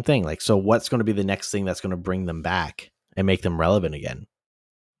seeing the same thing. Like, so what's going to be the next thing that's going to bring them back and make them relevant again?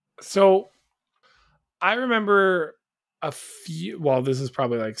 So I remember this is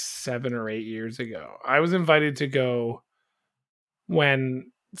probably like 7 or 8 years ago. I was invited to go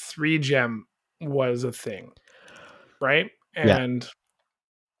when 3Gem was a thing, right? And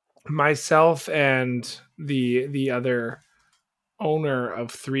myself and the other owner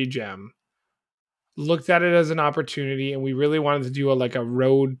of 3Gem looked at it as an opportunity, and we really wanted to do a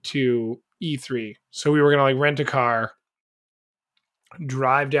road to E3. So we were gonna rent a car,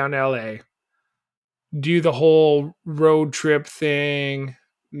 drive down to LA, do the whole road trip thing,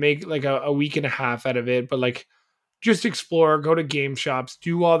 make a week and a half out of it, but just explore, go to game shops,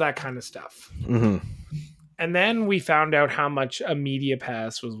 do all that kind of stuff. Mm-hmm. And then we found out how much a media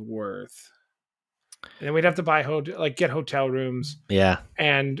pass was worth. And then we'd have to buy get hotel rooms. Yeah.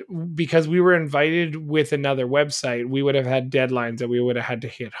 And because we were invited with another website, we would have had deadlines that we would have had to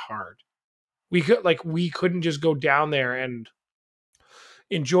hit hard. We couldn't just go down there and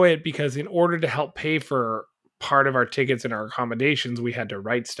enjoy it, because in order to help pay for part of our tickets and our accommodations, we had to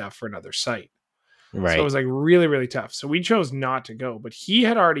write stuff for another site. Right. So it was really, really tough. So we chose not to go, but he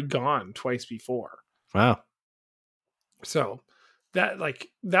had already gone twice before. Wow. So that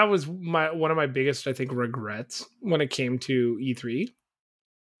was one of my biggest, I think, regrets when it came to E3.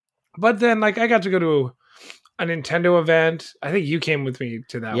 But then I got to go to a Nintendo event. I think you came with me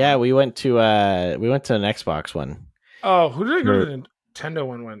to that. Yeah, one. we went to an Xbox one. Oh, who did I go to the Nintendo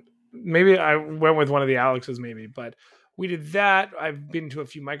one with? Maybe I went with one of the Alexes, maybe, but we did that. I've been to a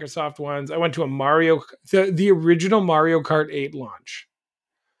few Microsoft ones. I went to the original Mario Kart 8 launch.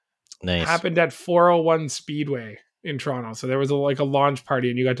 Nice. Happened at 401 Speedway in Toronto. So there was a launch party,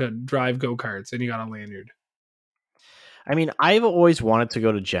 and you got to drive go-karts, and you got a lanyard. I mean, I've always wanted to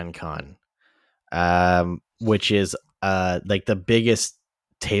go to Gen Con, which is the biggest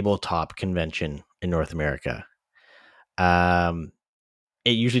tabletop convention in North America.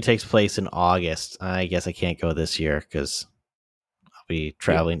 It usually takes place in August. I guess I can't go this year because I'll be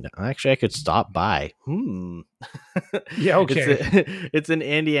traveling. Yeah. Actually, I could stop by. Yeah, okay. It's in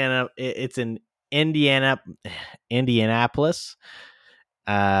Indiana. It's in Indianapolis.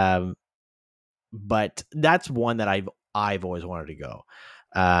 But that's one that I've always wanted to go.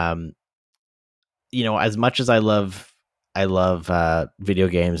 As much as I love video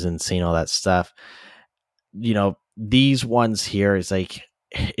games and seeing all that stuff, these ones here is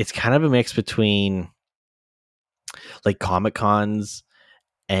it's kind of a mix between Comic Cons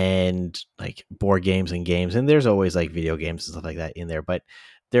and board games and games, and there's always video games and stuff like that in there, but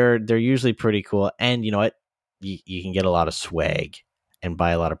they're usually pretty cool. And you know what, you can get a lot of swag and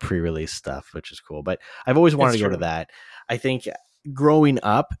buy a lot of pre-release stuff, which is cool. But I've always wanted to go to that. I think growing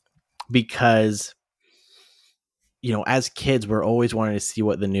up, because as kids, we're always wanting to see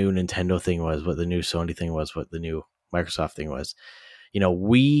what the new Nintendo thing was, what the new Sony thing was, what the new Microsoft thing was.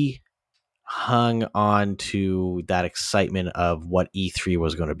 we hung on to that excitement of what E3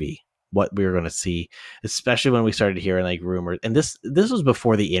 was going to be, what we were going to see, especially when we started hearing like rumors. And this was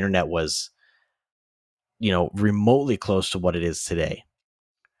before the internet was, remotely close to what it is today.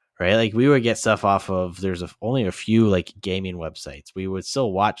 Right? Like we would get stuff off of, only a few like gaming websites. We would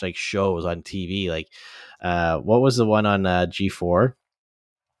still watch like shows on TV. Like, what was the one on G4?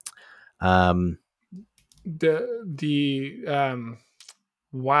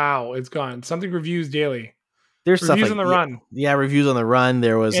 Wow, it's gone. Something Reviews Daily. There's Reviews stuff on the Run. Yeah, Reviews on the Run.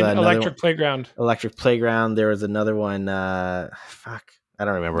 There was and another Electric Playground. Electric Playground. There was another one. Fuck, I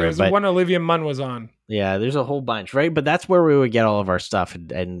don't remember. There's one Olivia Munn was on. Yeah, there's a whole bunch, right? But that's where we would get all of our stuff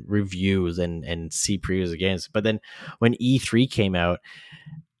and reviews and see previews of games. But then when E3 came out,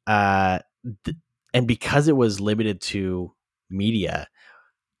 and because it was limited to media,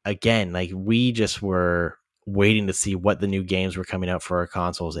 again, like we just were waiting to see what the new games were coming out for our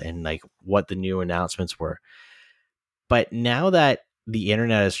consoles and like what the new announcements were. But now that the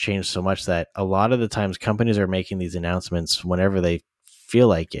internet has changed so much that a lot of the times companies are making these announcements whenever they feel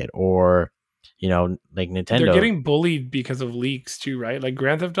like it, or like Nintendo. They're getting bullied because of leaks too, right? Like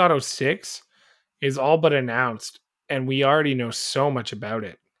Grand Theft Auto 6 is all but announced, and we already know so much about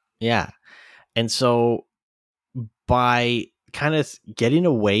it. Yeah. And so by kind of getting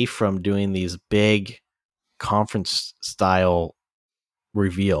away from doing these big conference style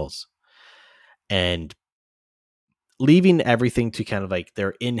reveals and leaving everything to kind of like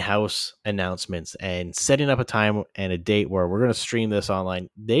their in-house announcements and setting up a time and a date where we're going to stream this online,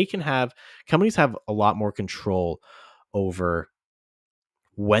 companies have a lot more control over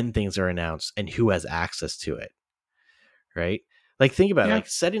when things are announced and who has access to it. Right? Like think about it, like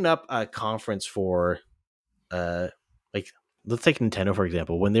setting up a conference for like let's take Nintendo for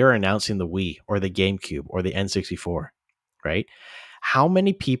example, when they were announcing the Wii or the GameCube or the N64, right? How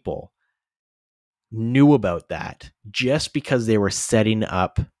many people knew about that just because they were setting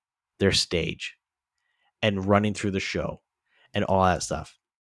up their stage and running through the show and all that stuff,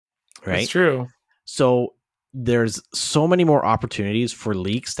 right? That's true. So there's so many more opportunities for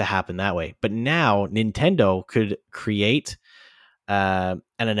leaks to happen that way. But now Nintendo could create an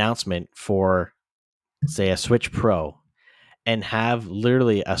announcement for, say, a Switch Pro and have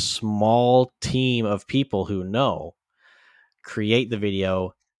literally a small team of people who know create the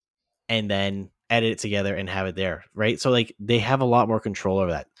video and then edit it together and have it there, right? So like they have a lot more control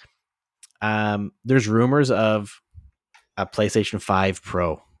over that. There's rumors of a PlayStation 5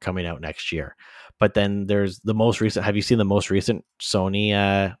 Pro coming out next year, but then there's the most recent. Have you seen the most recent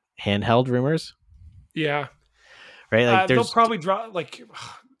Sony handheld rumors? Yeah, right. Like they'll probably drop. Like,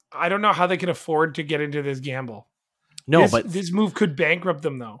 I don't know how they can afford to get into this gamble. No, but this move could bankrupt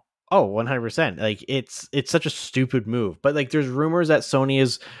them, though. Oh, 100%. Like it's such a stupid move. But like there's rumors that Sony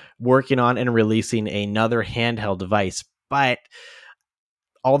is working on and releasing another handheld device, but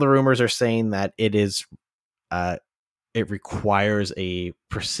all the rumors are saying that it is it requires a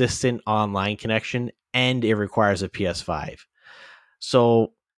persistent online connection and it requires a PS5.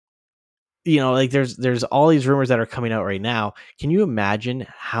 So like there's all these rumors that are coming out right now. Can you imagine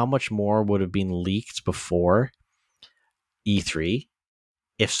how much more would have been leaked before E3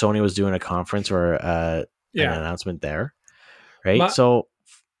 if Sony was doing a conference or an announcement there, right? So,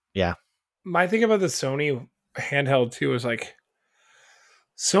 yeah. My thing about the Sony handheld too is like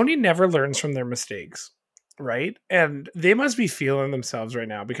Sony never learns from their mistakes, right? And they must be feeling themselves right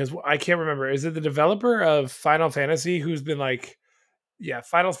now because I can't remember. Is it the developer of Final Fantasy who's been like, yeah,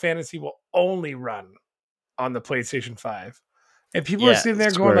 Final Fantasy will only run on the PlayStation 5. And people are sitting there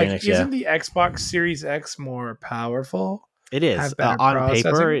going like, isn't the Xbox Series X more powerful? It is. On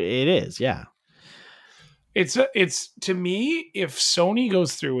paper, it is, yeah. It's to me, if Sony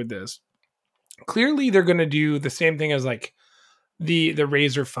goes through with this, clearly they're going to do the same thing as like the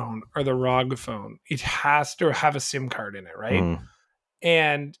Razer phone or the ROG phone. It has to have a SIM card in it, right? Mm.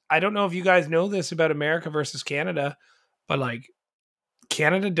 And I don't know if you guys know this about America versus Canada, but like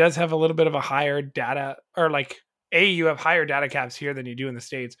Canada does have a little bit of a higher data, or like A, you have higher data caps here than you do in the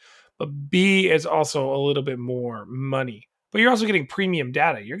States, but B is also a little bit more money. But you're also getting premium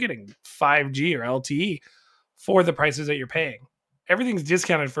data. You're getting 5G or LTE for the prices that you're paying. Everything's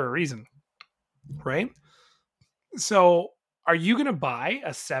discounted for a reason, right? So are you going to buy a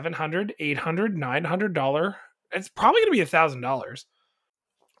 $700, $800, $900? It's probably going to be $1,000.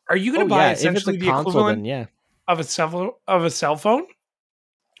 Are you going to buy essentially the equivalent of a cell phone?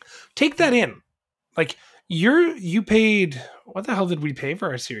 Take that in. Like you paid, what the hell did we pay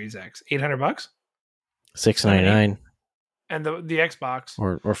for our Series X? $800? $699. and the Xbox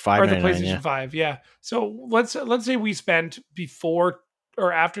or or the $5.99. PlayStation Yeah. 5. Yeah. So let's say we spent before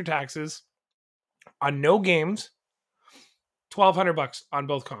or after taxes on no games, $1,200 on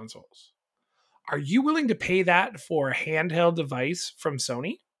both consoles. Are you willing to pay that for a handheld device from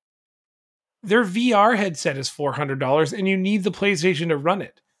Sony? Their VR headset is $400 and you need the PlayStation to run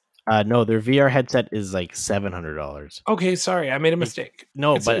it. No, their VR headset is like $700. Okay, sorry, I made a mistake.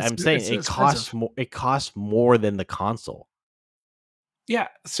 No, It's- but it's- I'm saying it's it costs expensive. more. It costs more than the console. Yeah.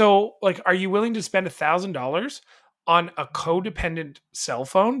 So, like, are you willing to spend $1,000 on a codependent cell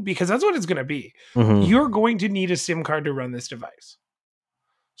phone? Because that's what it's going to be. Mhm. You're going to need a SIM card to run this device.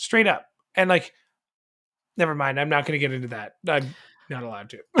 Straight up. And like, never mind. I'm not going to get into that. I'm not allowed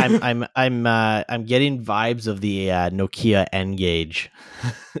to. I'm getting vibes of the Nokia N-Gage.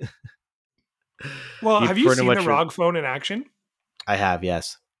 Well, You have you pretty seen the much- ROG phone in action? I have,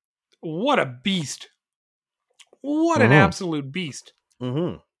 yes. What a beast. What an Mhm. absolute beast.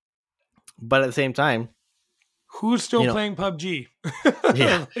 Mm-hmm. But at the same time, Who's still You know- playing PUBG?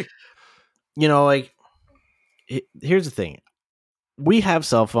 Yeah. Like, like, here's the thing. We have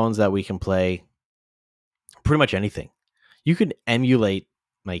cell phones that we can play pretty much anything. You can emulate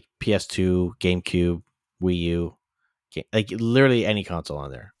like PS2, GameCube, Wii U, like literally any console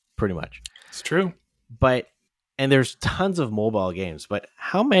on there, pretty much. it's true. And there's tons of mobile games, but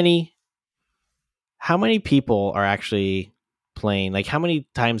how many people are actually playing? Like, how many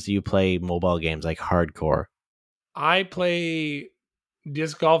times do you play mobile games like hardcore? I play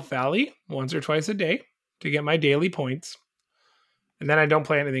Disc Golf Valley once or twice a day to get my daily points. And then I don't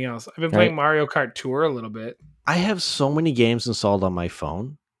play anything else. I've been playing Right. Mario Kart Tour a little bit. I have so many games installed on my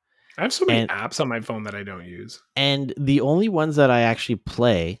phone, I have so many And- apps on my phone that I don't use. and the only ones that I actually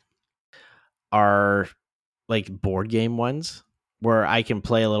play are like board game ones where I can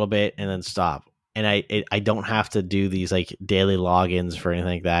play a little bit and then stop. And I don't have to do these like daily logins for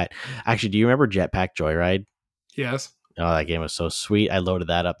anything like that. Actually, do you remember Jetpack Joyride? Yes. Oh, that game was so sweet. I loaded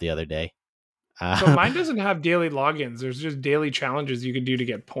that up the other day. So mine doesn't have daily logins. There's just daily challenges you can do to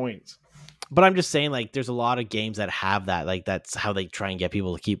get points. But I'm just saying, like, there's a lot of games that have that. Like, that's how they try and get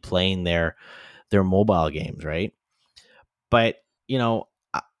people to keep playing their mobile games, right? But I'm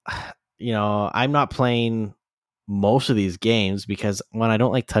not playing most of these games because I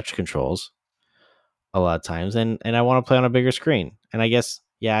don't like touch controls a lot of times, and I want to play on a bigger screen. And I guess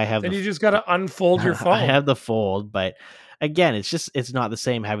I have. Then you just got to unfold your phone. I have the Fold, but again, it's not the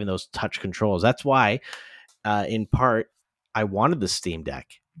same having those touch controls. That's why, in part, I wanted the Steam Deck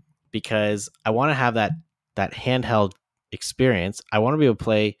because I want to have that handheld experience. I want to be able to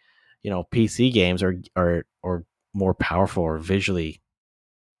play, PC games or more powerful or visually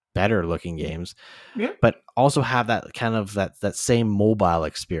better looking games, but also have that kind of that same mobile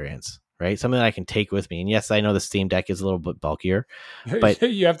experience, right? Something that I can take with me. And yes, I know the Steam Deck is a little bit bulkier, but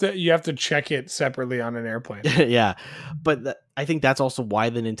you have to check it separately on an airplane. yeah, but I think that's also why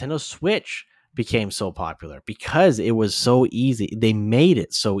the Nintendo Switch became so popular, because it was so easy. They made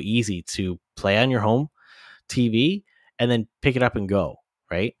it so easy to play on your home TV and then pick it up and go,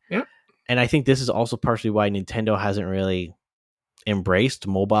 right? Yeah. And I think this is also partially why Nintendo hasn't really embraced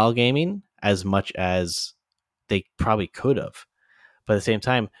mobile gaming as much as they probably could have. But at the same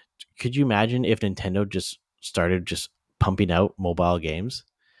time, could you imagine if Nintendo just started just pumping out mobile games?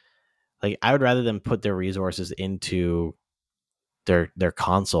 Like, I would rather them put their resources into their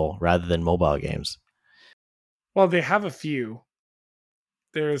console rather than mobile games. Well, they have a few.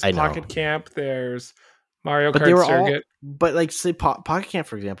 There's I know. Pocket Camp. There's Mario But Kart they were Circuit. but like, say Pocket Camp,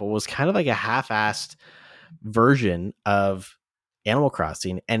 for example, was kind of like a half-assed version of Animal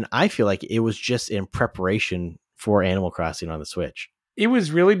Crossing, and I feel like it was just in preparation for Animal Crossing on the Switch. It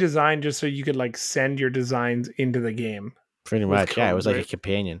was really designed just so you could like send your designs into the game. Pretty With much, yeah. It code, was like right? a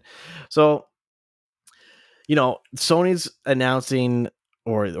companion. So, Sony's announcing,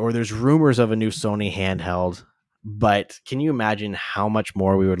 or there's rumors of a new Sony handheld. But can you imagine how much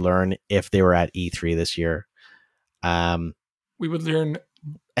more we would learn if they were at E3 this year? We would learn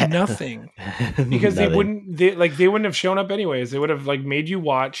nothing because Nothing. they wouldn't have shown up anyways. They would have like made you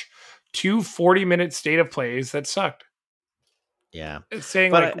watch 2 40-minute state of plays that sucked. Yeah, It's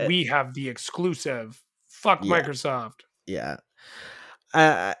saying But, like we have the exclusive. Fuck Yeah. Microsoft. yeah.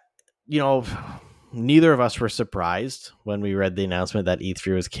 Neither of us were surprised when we read the announcement that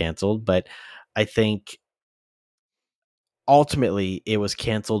E3 was canceled, but I think ultimately it was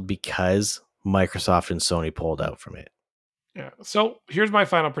canceled because Microsoft and Sony pulled out from it. Yeah. So here's my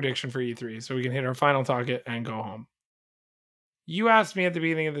final prediction for E3, so we can hit our final target and go home. You asked me at the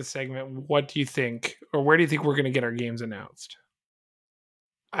beginning of this segment, what do you think, or where do you think we're going to get our games announced?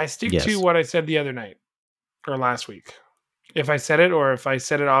 I stick Yes. to what I said the other night or last week. If I said it, or if I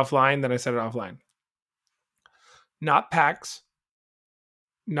said it offline, then I said it offline. Not PAX.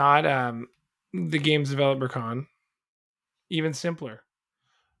 Not the Games Developer Con. Even simpler.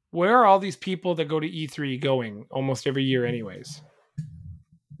 Where are all these people that go to E3 going almost every year anyways?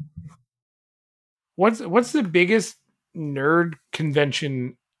 What's the biggest nerd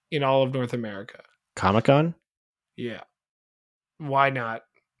convention in all of North America? Comic-Con? Yeah. Why not?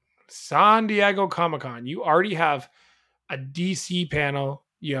 San Diego Comic-Con. You already have a DC panel.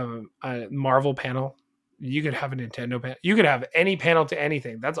 You have a Marvel panel. You could have a Nintendo panel. You could have any panel to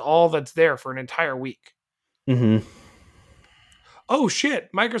anything. That's all that's there for an entire week. Mm-hmm. Oh shit,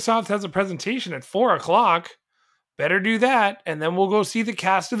 Microsoft has a presentation at 4:00. Better do that, and then we'll go see the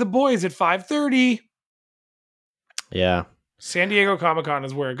cast of The Boys at 5:30. Yeah. San Diego Comic-Con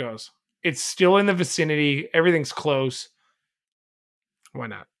is where it goes. It's still in the vicinity. Everything's close. Why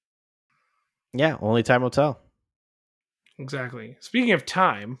not? Yeah, only time will tell. Exactly. Speaking of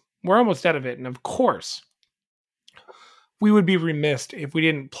time, we're almost out of it, and of course, we would be remiss if we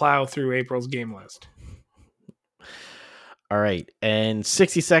didn't plow through April's game list. All right. In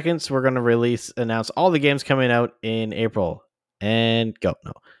 60 seconds, we're going to announce all the games coming out in April. And go.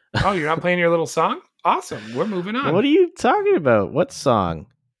 No. Oh, you're not playing your little song? Awesome. We're moving on. What are you talking about? What song?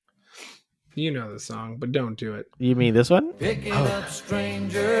 You know the song, but don't do it. You mean this one? Picking up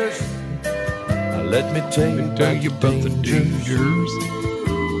strangers. Let me tell you about the dangers.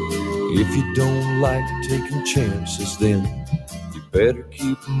 If you don't like taking chances, then you better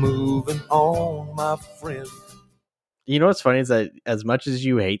keep moving on, my friend. You know what's funny is that as much as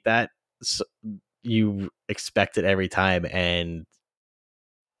you hate that, you expect it every time, and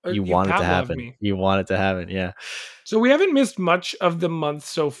you want it to happen. Me. You want it to happen, yeah. So we haven't missed much of the month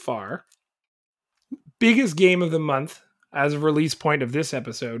so far. Biggest game of the month, as of release point of this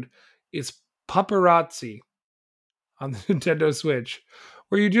episode, is Paparazzi on the Nintendo Switch,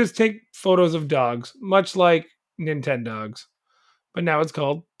 where you just take photos of dogs, much like Nintendogs, but now it's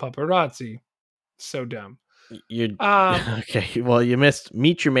called Paparazzi. So dumb. Okay. Well, you missed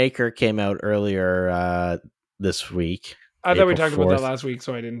Meet Your Maker came out earlier this week. I thought we talked about that last week,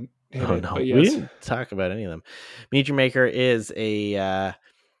 so I didn't hit it. No, but yes. We didn't talk about any of them. Meet Your Maker is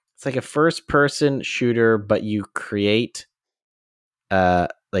it's like a first-person shooter, but you create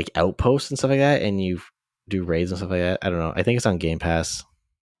like outposts and stuff like that, and you do raids and stuff like that. I don't know. I think it's on Game Pass.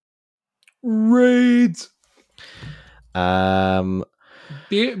 Raids.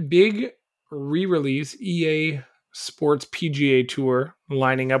 Big re-release EA Sports PGA Tour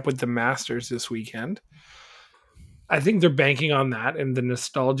lining up with the Masters this weekend. I think they're banking on that and the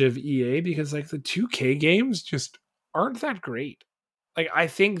nostalgia of EA, because like the 2K games just aren't that great. Like I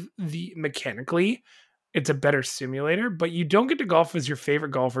think mechanically it's a better simulator, but you don't get to golf as your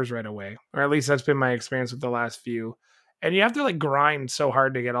favorite golfers right away. Or at least that's been my experience with the last few. And you have to like grind so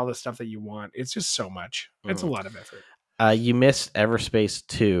hard to get all the stuff that you want. It's just so much. It's a lot of effort. You missed Everspace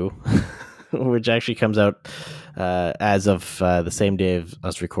 2, which actually comes out as of the same day of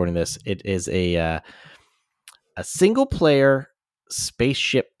us recording this. It is a single player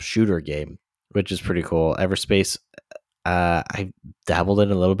spaceship shooter game, which is pretty cool. Everspace, I dabbled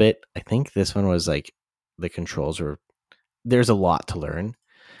in a little bit. I think this one was like the controls there's a lot to learn.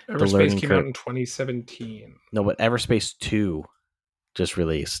 Everspace came out in 2017. No, but Everspace 2 just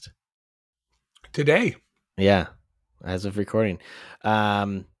released today. Yeah, as of recording.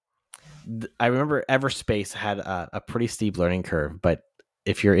 I remember Everspace had a pretty steep learning curve, but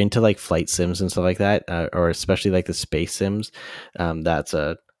if you're into like flight sims and stuff like that, or especially like the space sims, that's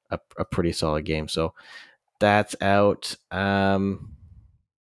a pretty solid game. So that's out.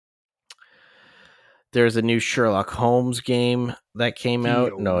 There's a new Sherlock Holmes game that came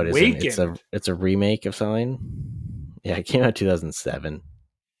out. No, it isn't. It's a remake of something. Yeah, it came out in 2007.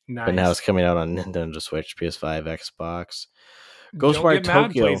 Nice. But now it's coming out on Nintendo Switch, PS5, Xbox. Ghostwire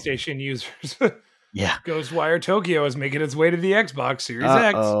Tokyo. PlayStation users. Yeah. Ghostwire Tokyo is making its way to the Xbox Series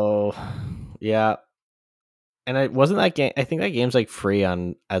X. Oh, yeah. And it wasn't that game. I think that game's like free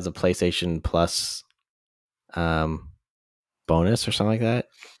as a PlayStation Plus bonus or something like that.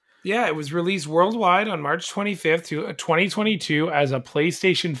 Yeah, it was released worldwide on March 25th, 2022 as a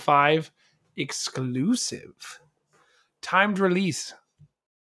PlayStation 5 exclusive. Timed release.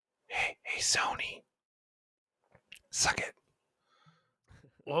 Hey, Sony. Suck it.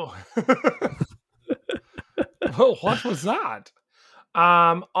 Whoa. Whoa, what was that?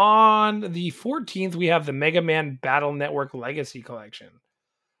 On the 14th, we have the Mega Man Battle Network Legacy Collection.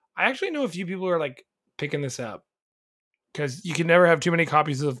 I actually know a few people who are like picking this up, because you can never have too many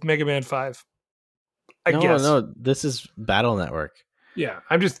copies of Mega Man 5. I guess. No, this is Battle Network. Yeah,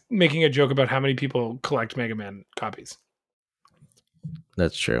 I'm just making a joke about how many people collect Mega Man copies.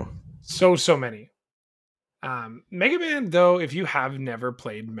 That's true. So many. Mega Man, though, if you have never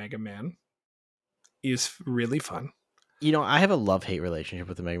played Mega Man, is really fun. You know, I have a love-hate relationship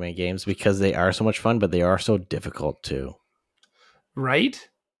with the Mega Man games because they are so much fun, but they are so difficult too. Right?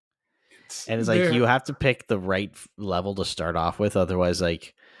 And it's like you have to pick the right level to start off with, otherwise,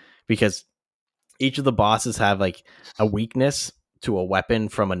 like, because each of the bosses have like a weakness to a weapon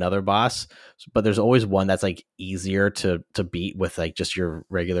from another boss, but there's always one that's like easier to beat with like just your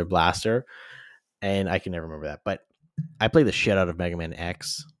regular blaster. And I can never remember that, but I played the shit out of Mega Man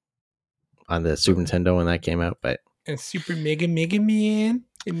X on the Super Nintendo when that came out. But and Super Mega Man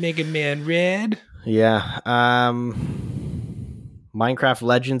and Mega Man Red. yeah, Minecraft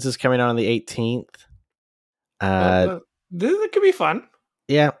Legends is coming out on the 18th. This could be fun.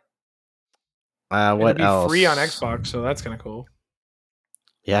 Yeah. What It'll be else? free on Xbox, so that's kind of cool.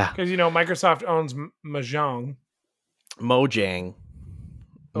 Yeah, because Microsoft owns Mahjong. Mojang.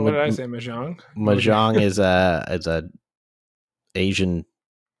 Oh, what did I say? Mahjong. Mahjong is a Asian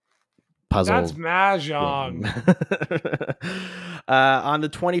puzzle. That's Mahjong. On the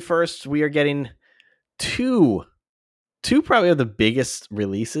 21st, we are getting two probably of the biggest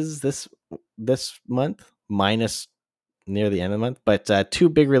releases this month, minus near the end of the month, but two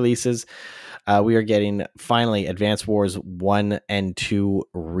big releases. We are getting finally Advance Wars 1 and 2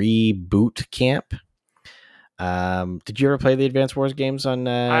 Reboot Camp. Did you ever play the Advance Wars games on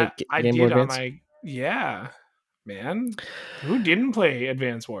Game Boy Advance? Yeah, man. Who didn't play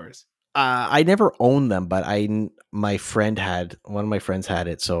Advance Wars? I never owned them, but one of my friends had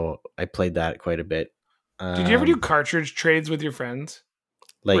it, so I played that quite a bit. Did you ever do cartridge trades with your friends?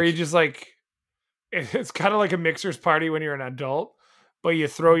 Like, where you just like, it's kind of like a mixer's party when you're an adult, but you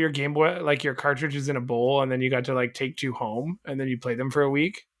throw your Game Boy, like your cartridges in a bowl, and then you got to like take two home, and then you play them for a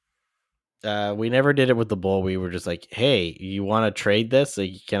week. We never did it with the bowl. We were just like, "Hey, you want to trade this?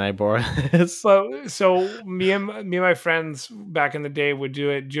 Like, can I borrow this?" So me and my friends back in the day would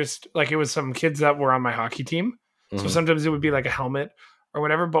do it just like it was some kids that were on my hockey team. So sometimes it would be like a helmet or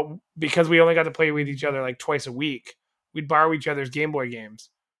whatever. But because we only got to play with each other like twice a week, we'd borrow each other's Game Boy games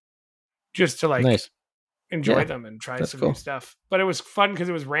just to like enjoy them and try some new stuff. But it was fun because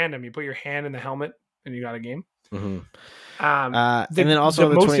it was random. You put your hand in the helmet and you got a game. And then also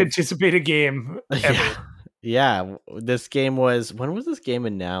the most anticipated game ever. Yeah, this game was, when was this game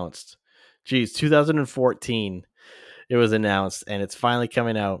announced? 2014 it was announced, and it's finally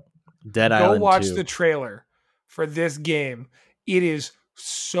coming out. Dead Island 2. Go watch the trailer for this game. It is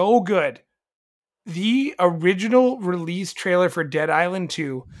so good. The original release trailer for Dead Island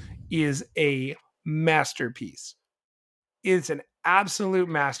 2 is a masterpiece. It's an absolute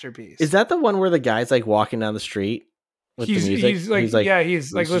masterpiece. Is that the one where the guy's like walking down the street with the music?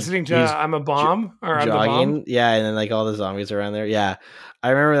 He's like listening to "I'm a Bomb" or "I'm jogging." the Bomb. Yeah, and then like all the zombies around there. Yeah, I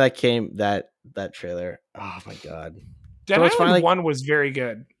remember that trailer. Oh my god! Dead Island 1 was very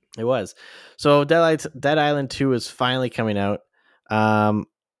good. It was. So Dead Island 2 is finally coming out.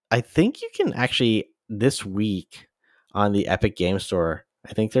 I think you can actually this week on the Epic Game Store.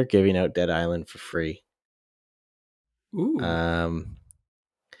 I think they're giving out Dead Island for free. Ooh.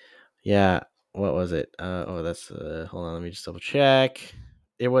 Yeah. What was it? That's hold on. Let me just double check.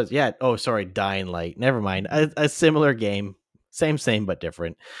 It was Dying Light. Never mind. A similar game, same but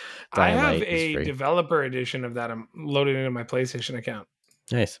different. Dying I have Light a developer edition of that. I'm loaded into my PlayStation account.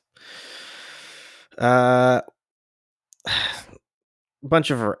 Nice.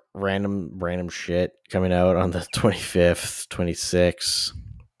 Bunch of random shit coming out on the 25th, 26th,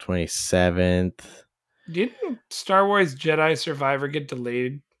 27th. Didn't Star Wars Jedi Survivor get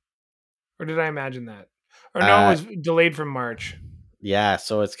delayed? Or did I imagine that? Or no, it was delayed from March. Yeah,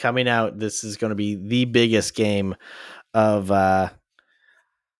 so it's coming out. This is going to be the biggest game of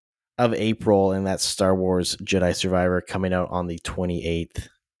April, and that's Star Wars Jedi Survivor coming out on the 28th.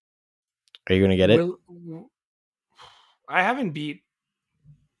 Are you going to get it? I haven't beat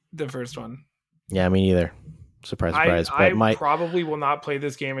the first one. Yeah, me neither. Surprise. But I probably will not play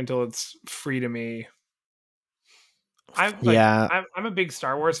this game until it's free to me. I'm a big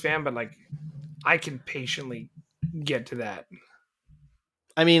Star Wars fan, but like I can patiently get to that.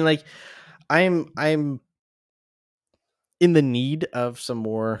 I mean, like I'm in the need of some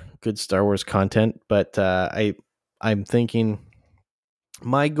more good Star Wars content, but I'm thinking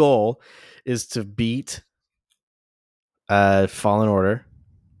my goal is to beat Fallen Order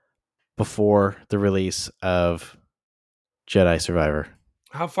before the release of Jedi Survivor.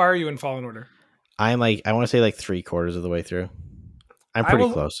 How far are you in Fallen Order? I'm like, I want to say like 3/4 of the way through. I'm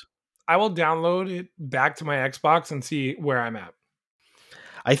pretty close. I will download it back to my Xbox and see where I'm at.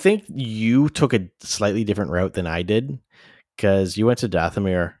 I think you took a slightly different route than I did, because you went to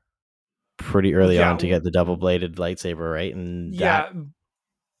Dathomir pretty early Yeah. on to get the double-bladed lightsaber, right? And Yeah, that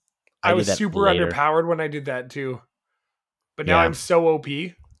I did was that super later. underpowered when I did that too. But now Yeah. I'm so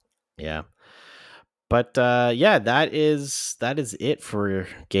OP. Yeah. But yeah, that is it for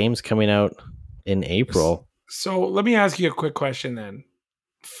games coming out in April. So let me ask you a quick question then.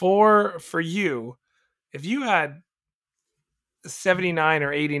 For you, if you had 79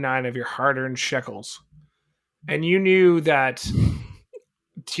 or 89 of your hard-earned shekels and you knew that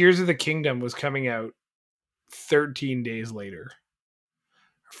Tears of the Kingdom was coming out 13 days later,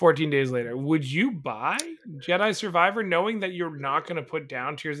 14 days later, would you buy Jedi Survivor knowing that you're not going to put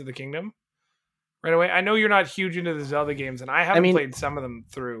down Tears of the Kingdom right away? I know you're not huge into the Zelda games, and I haven't played some of them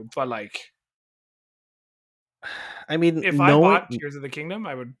through, but like, I mean, if I bought Tears of the Kingdom,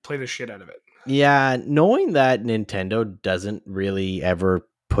 I would play the shit out of it. Yeah, knowing that Nintendo doesn't really ever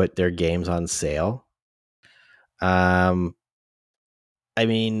put their games on sale. I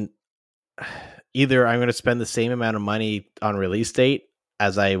mean, either I'm going to spend the same amount of money on release date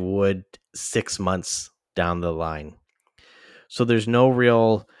as I would 6 months down the line. So there's no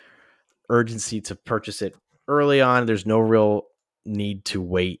real urgency to purchase it early on. There's no real need to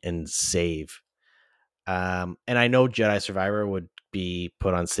wait and save. And I know Jedi Survivor would be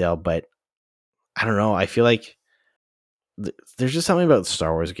put on sale, but I don't know. I feel like there's just something about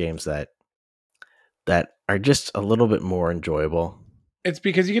Star Wars games that are just a little bit more enjoyable. It's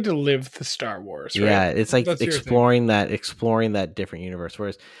because you get to live the Star Wars, right? Yeah, it's like exploring that different universe.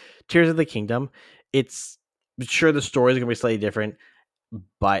 Whereas Tears of the Kingdom, it's sure the story is going to be slightly different,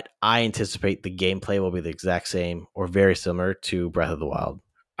 but I anticipate the gameplay will be the exact same or very similar to Breath of the Wild.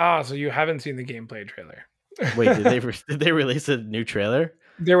 Ah, so you haven't seen the gameplay trailer? Wait, did they release a new trailer?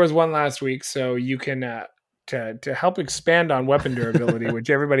 There was one last week, so you can to help expand on weapon durability, which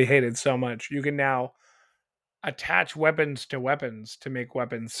everybody hated so much. You can now attach weapons to weapons to make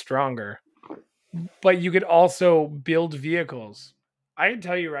weapons stronger, but you could also build vehicles. I can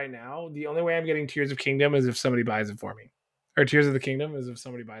tell you right now, the only way I'm getting Tears of Kingdom is if somebody buys it for me, or Tears of the Kingdom is if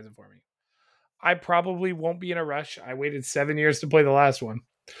somebody buys it for me. I probably won't be in a rush. I waited 7 years to play the last one.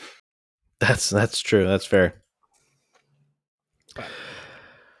 That's true. That's fair.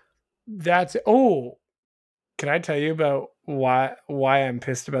 But can I tell you about why I'm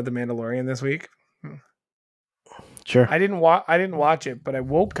pissed about The Mandalorian this week? Sure. I didn't watch it, but I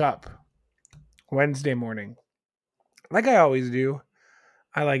woke up Wednesday morning, like I always do.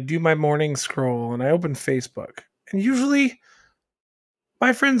 I do my morning scroll and I open Facebook, and usually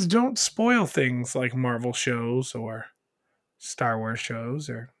my friends don't spoil things like Marvel shows or Star Wars shows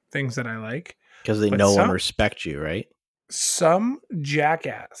or things that I like because they know and respect you, right? Some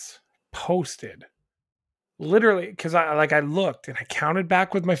jackass posted, literally, because I looked and I counted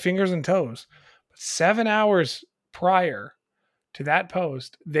back with my fingers and toes, but 7 hours prior to that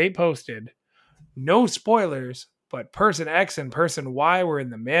post, they posted no spoilers, but person X and person Y were in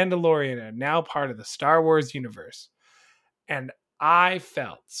The Mandalorian and now part of the Star Wars universe. And I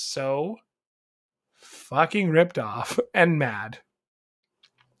felt so fucking ripped off and mad.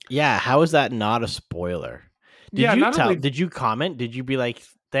 Yeah, how is that not a spoiler? Did you comment? Did you be like,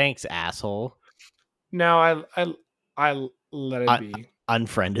 "Thanks, asshole"? No, I let it be.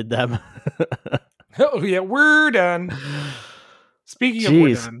 Unfriended them. Oh yeah, we're done. Speaking of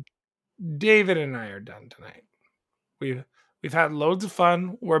we're done, David and I are done tonight. We've had loads of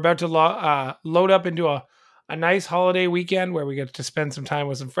fun. We're about to load up into a nice holiday weekend where we get to spend some time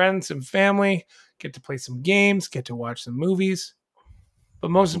with some friends, some family, get to play some games, get to watch some movies. But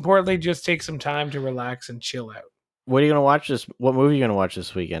most importantly, just take some time to relax and chill out. What are you going to watch what movie are you going to watch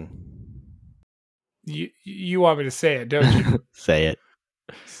this weekend? You want me to say it, don't you? Say it.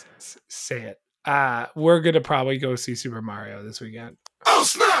 Say it. We're going to probably go see Super Mario this weekend. Oh,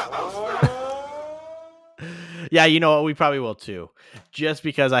 snap! Yeah, you know what? We probably will too. Just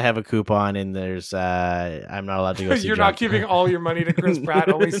because I have a coupon and there's I'm not allowed to go see You're not giving all your money to Chris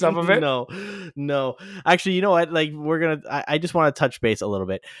Pratt, only some of it? No. Actually, you know what? Like I just want to touch base a little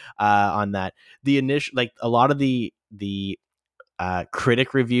bit on that. The initial, a lot of the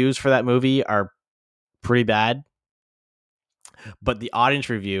critic reviews for that movie are pretty bad, but the audience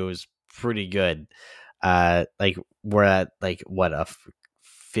review is pretty good. We're at a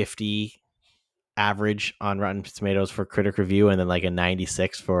 50 average on Rotten Tomatoes for critic review, and then a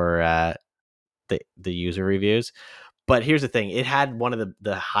 96 for the user reviews. But here's the thing: it had one of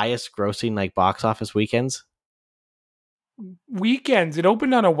the highest grossing box office weekends. It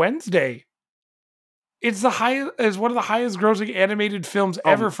opened on a Wednesday. It's one of the highest grossing animated films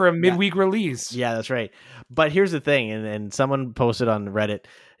ever for a midweek release. Yeah, that's right. But here's the thing, and someone posted on Reddit,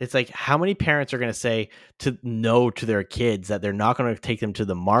 it's like, how many parents are going to say no to their kids that they're not going to take them to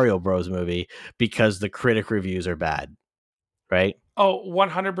the Mario Bros movie because the critic reviews are bad, right? Oh,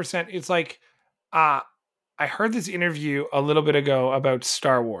 100%. It's like, I heard this interview a little bit ago about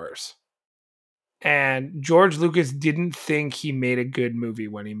Star Wars. And George Lucas didn't think he made a good movie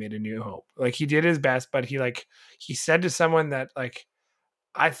when he made A New Hope. Like, he did his best, but he said to someone that, like,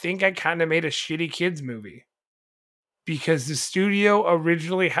 I think I kind of made a shitty kids movie because the studio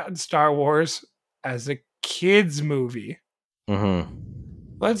originally had Star Wars as a kids movie. Mm-hmm.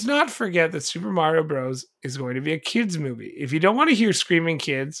 Let's not forget that Super Mario Bros. Is going to be a kids movie. If you don't want to hear screaming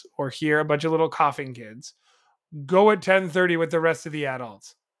kids or hear a bunch of little coughing kids, go at 10:30 with the rest of the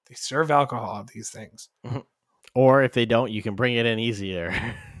adults. They serve alcohol at these things. Or if they don't, you can bring it in easier.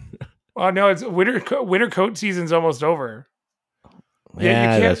 Oh no, it's winter coat season's almost over.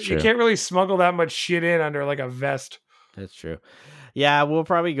 Yeah, that's true. You can't really smuggle that much shit in under like a vest. That's true. Yeah, we'll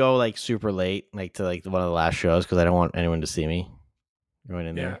probably go like super late, like to like one of the last shows because I don't want anyone to see me going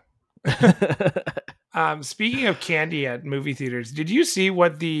in there. Speaking of candy at movie theaters, did you see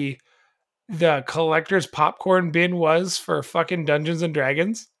what the collector's popcorn bin was for fucking Dungeons and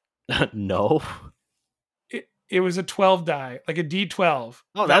Dragons? No. It was a 12 die, like a D12.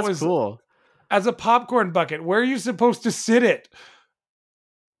 Oh, that was cool. As a popcorn bucket. Where are you supposed to sit it?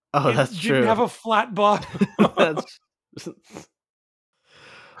 Oh, that's true. Didn't have a flat bottom.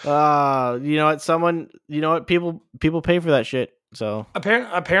 You know what? People pay for that shit. So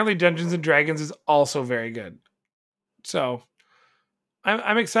apparently Dungeons and Dragons is also very good. So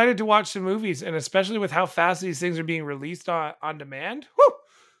I'm excited to watch the movies, and especially with how fast these things are being released on demand. Woo!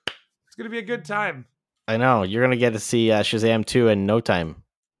 It's going to be a good time. I know. You're going to get to see Shazam 2 in no time.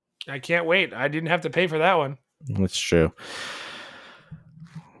 I can't wait. I didn't have to pay for that one. That's true.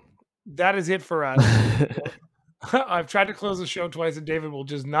 That is it for us. I've tried to close the show twice, and David will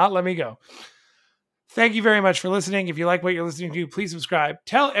just not let me go. Thank you very much for listening. If you like what you're listening to, please subscribe.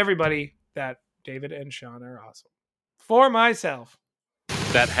 Tell everybody that David and Sean are awesome. For myself.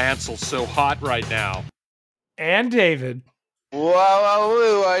 That Hansel's so hot right now. And David.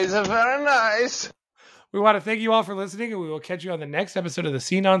 Wow, is very nice. We want to thank you all for listening, and we will catch you on the next episode of the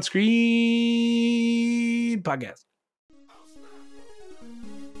Scene on Screen podcast.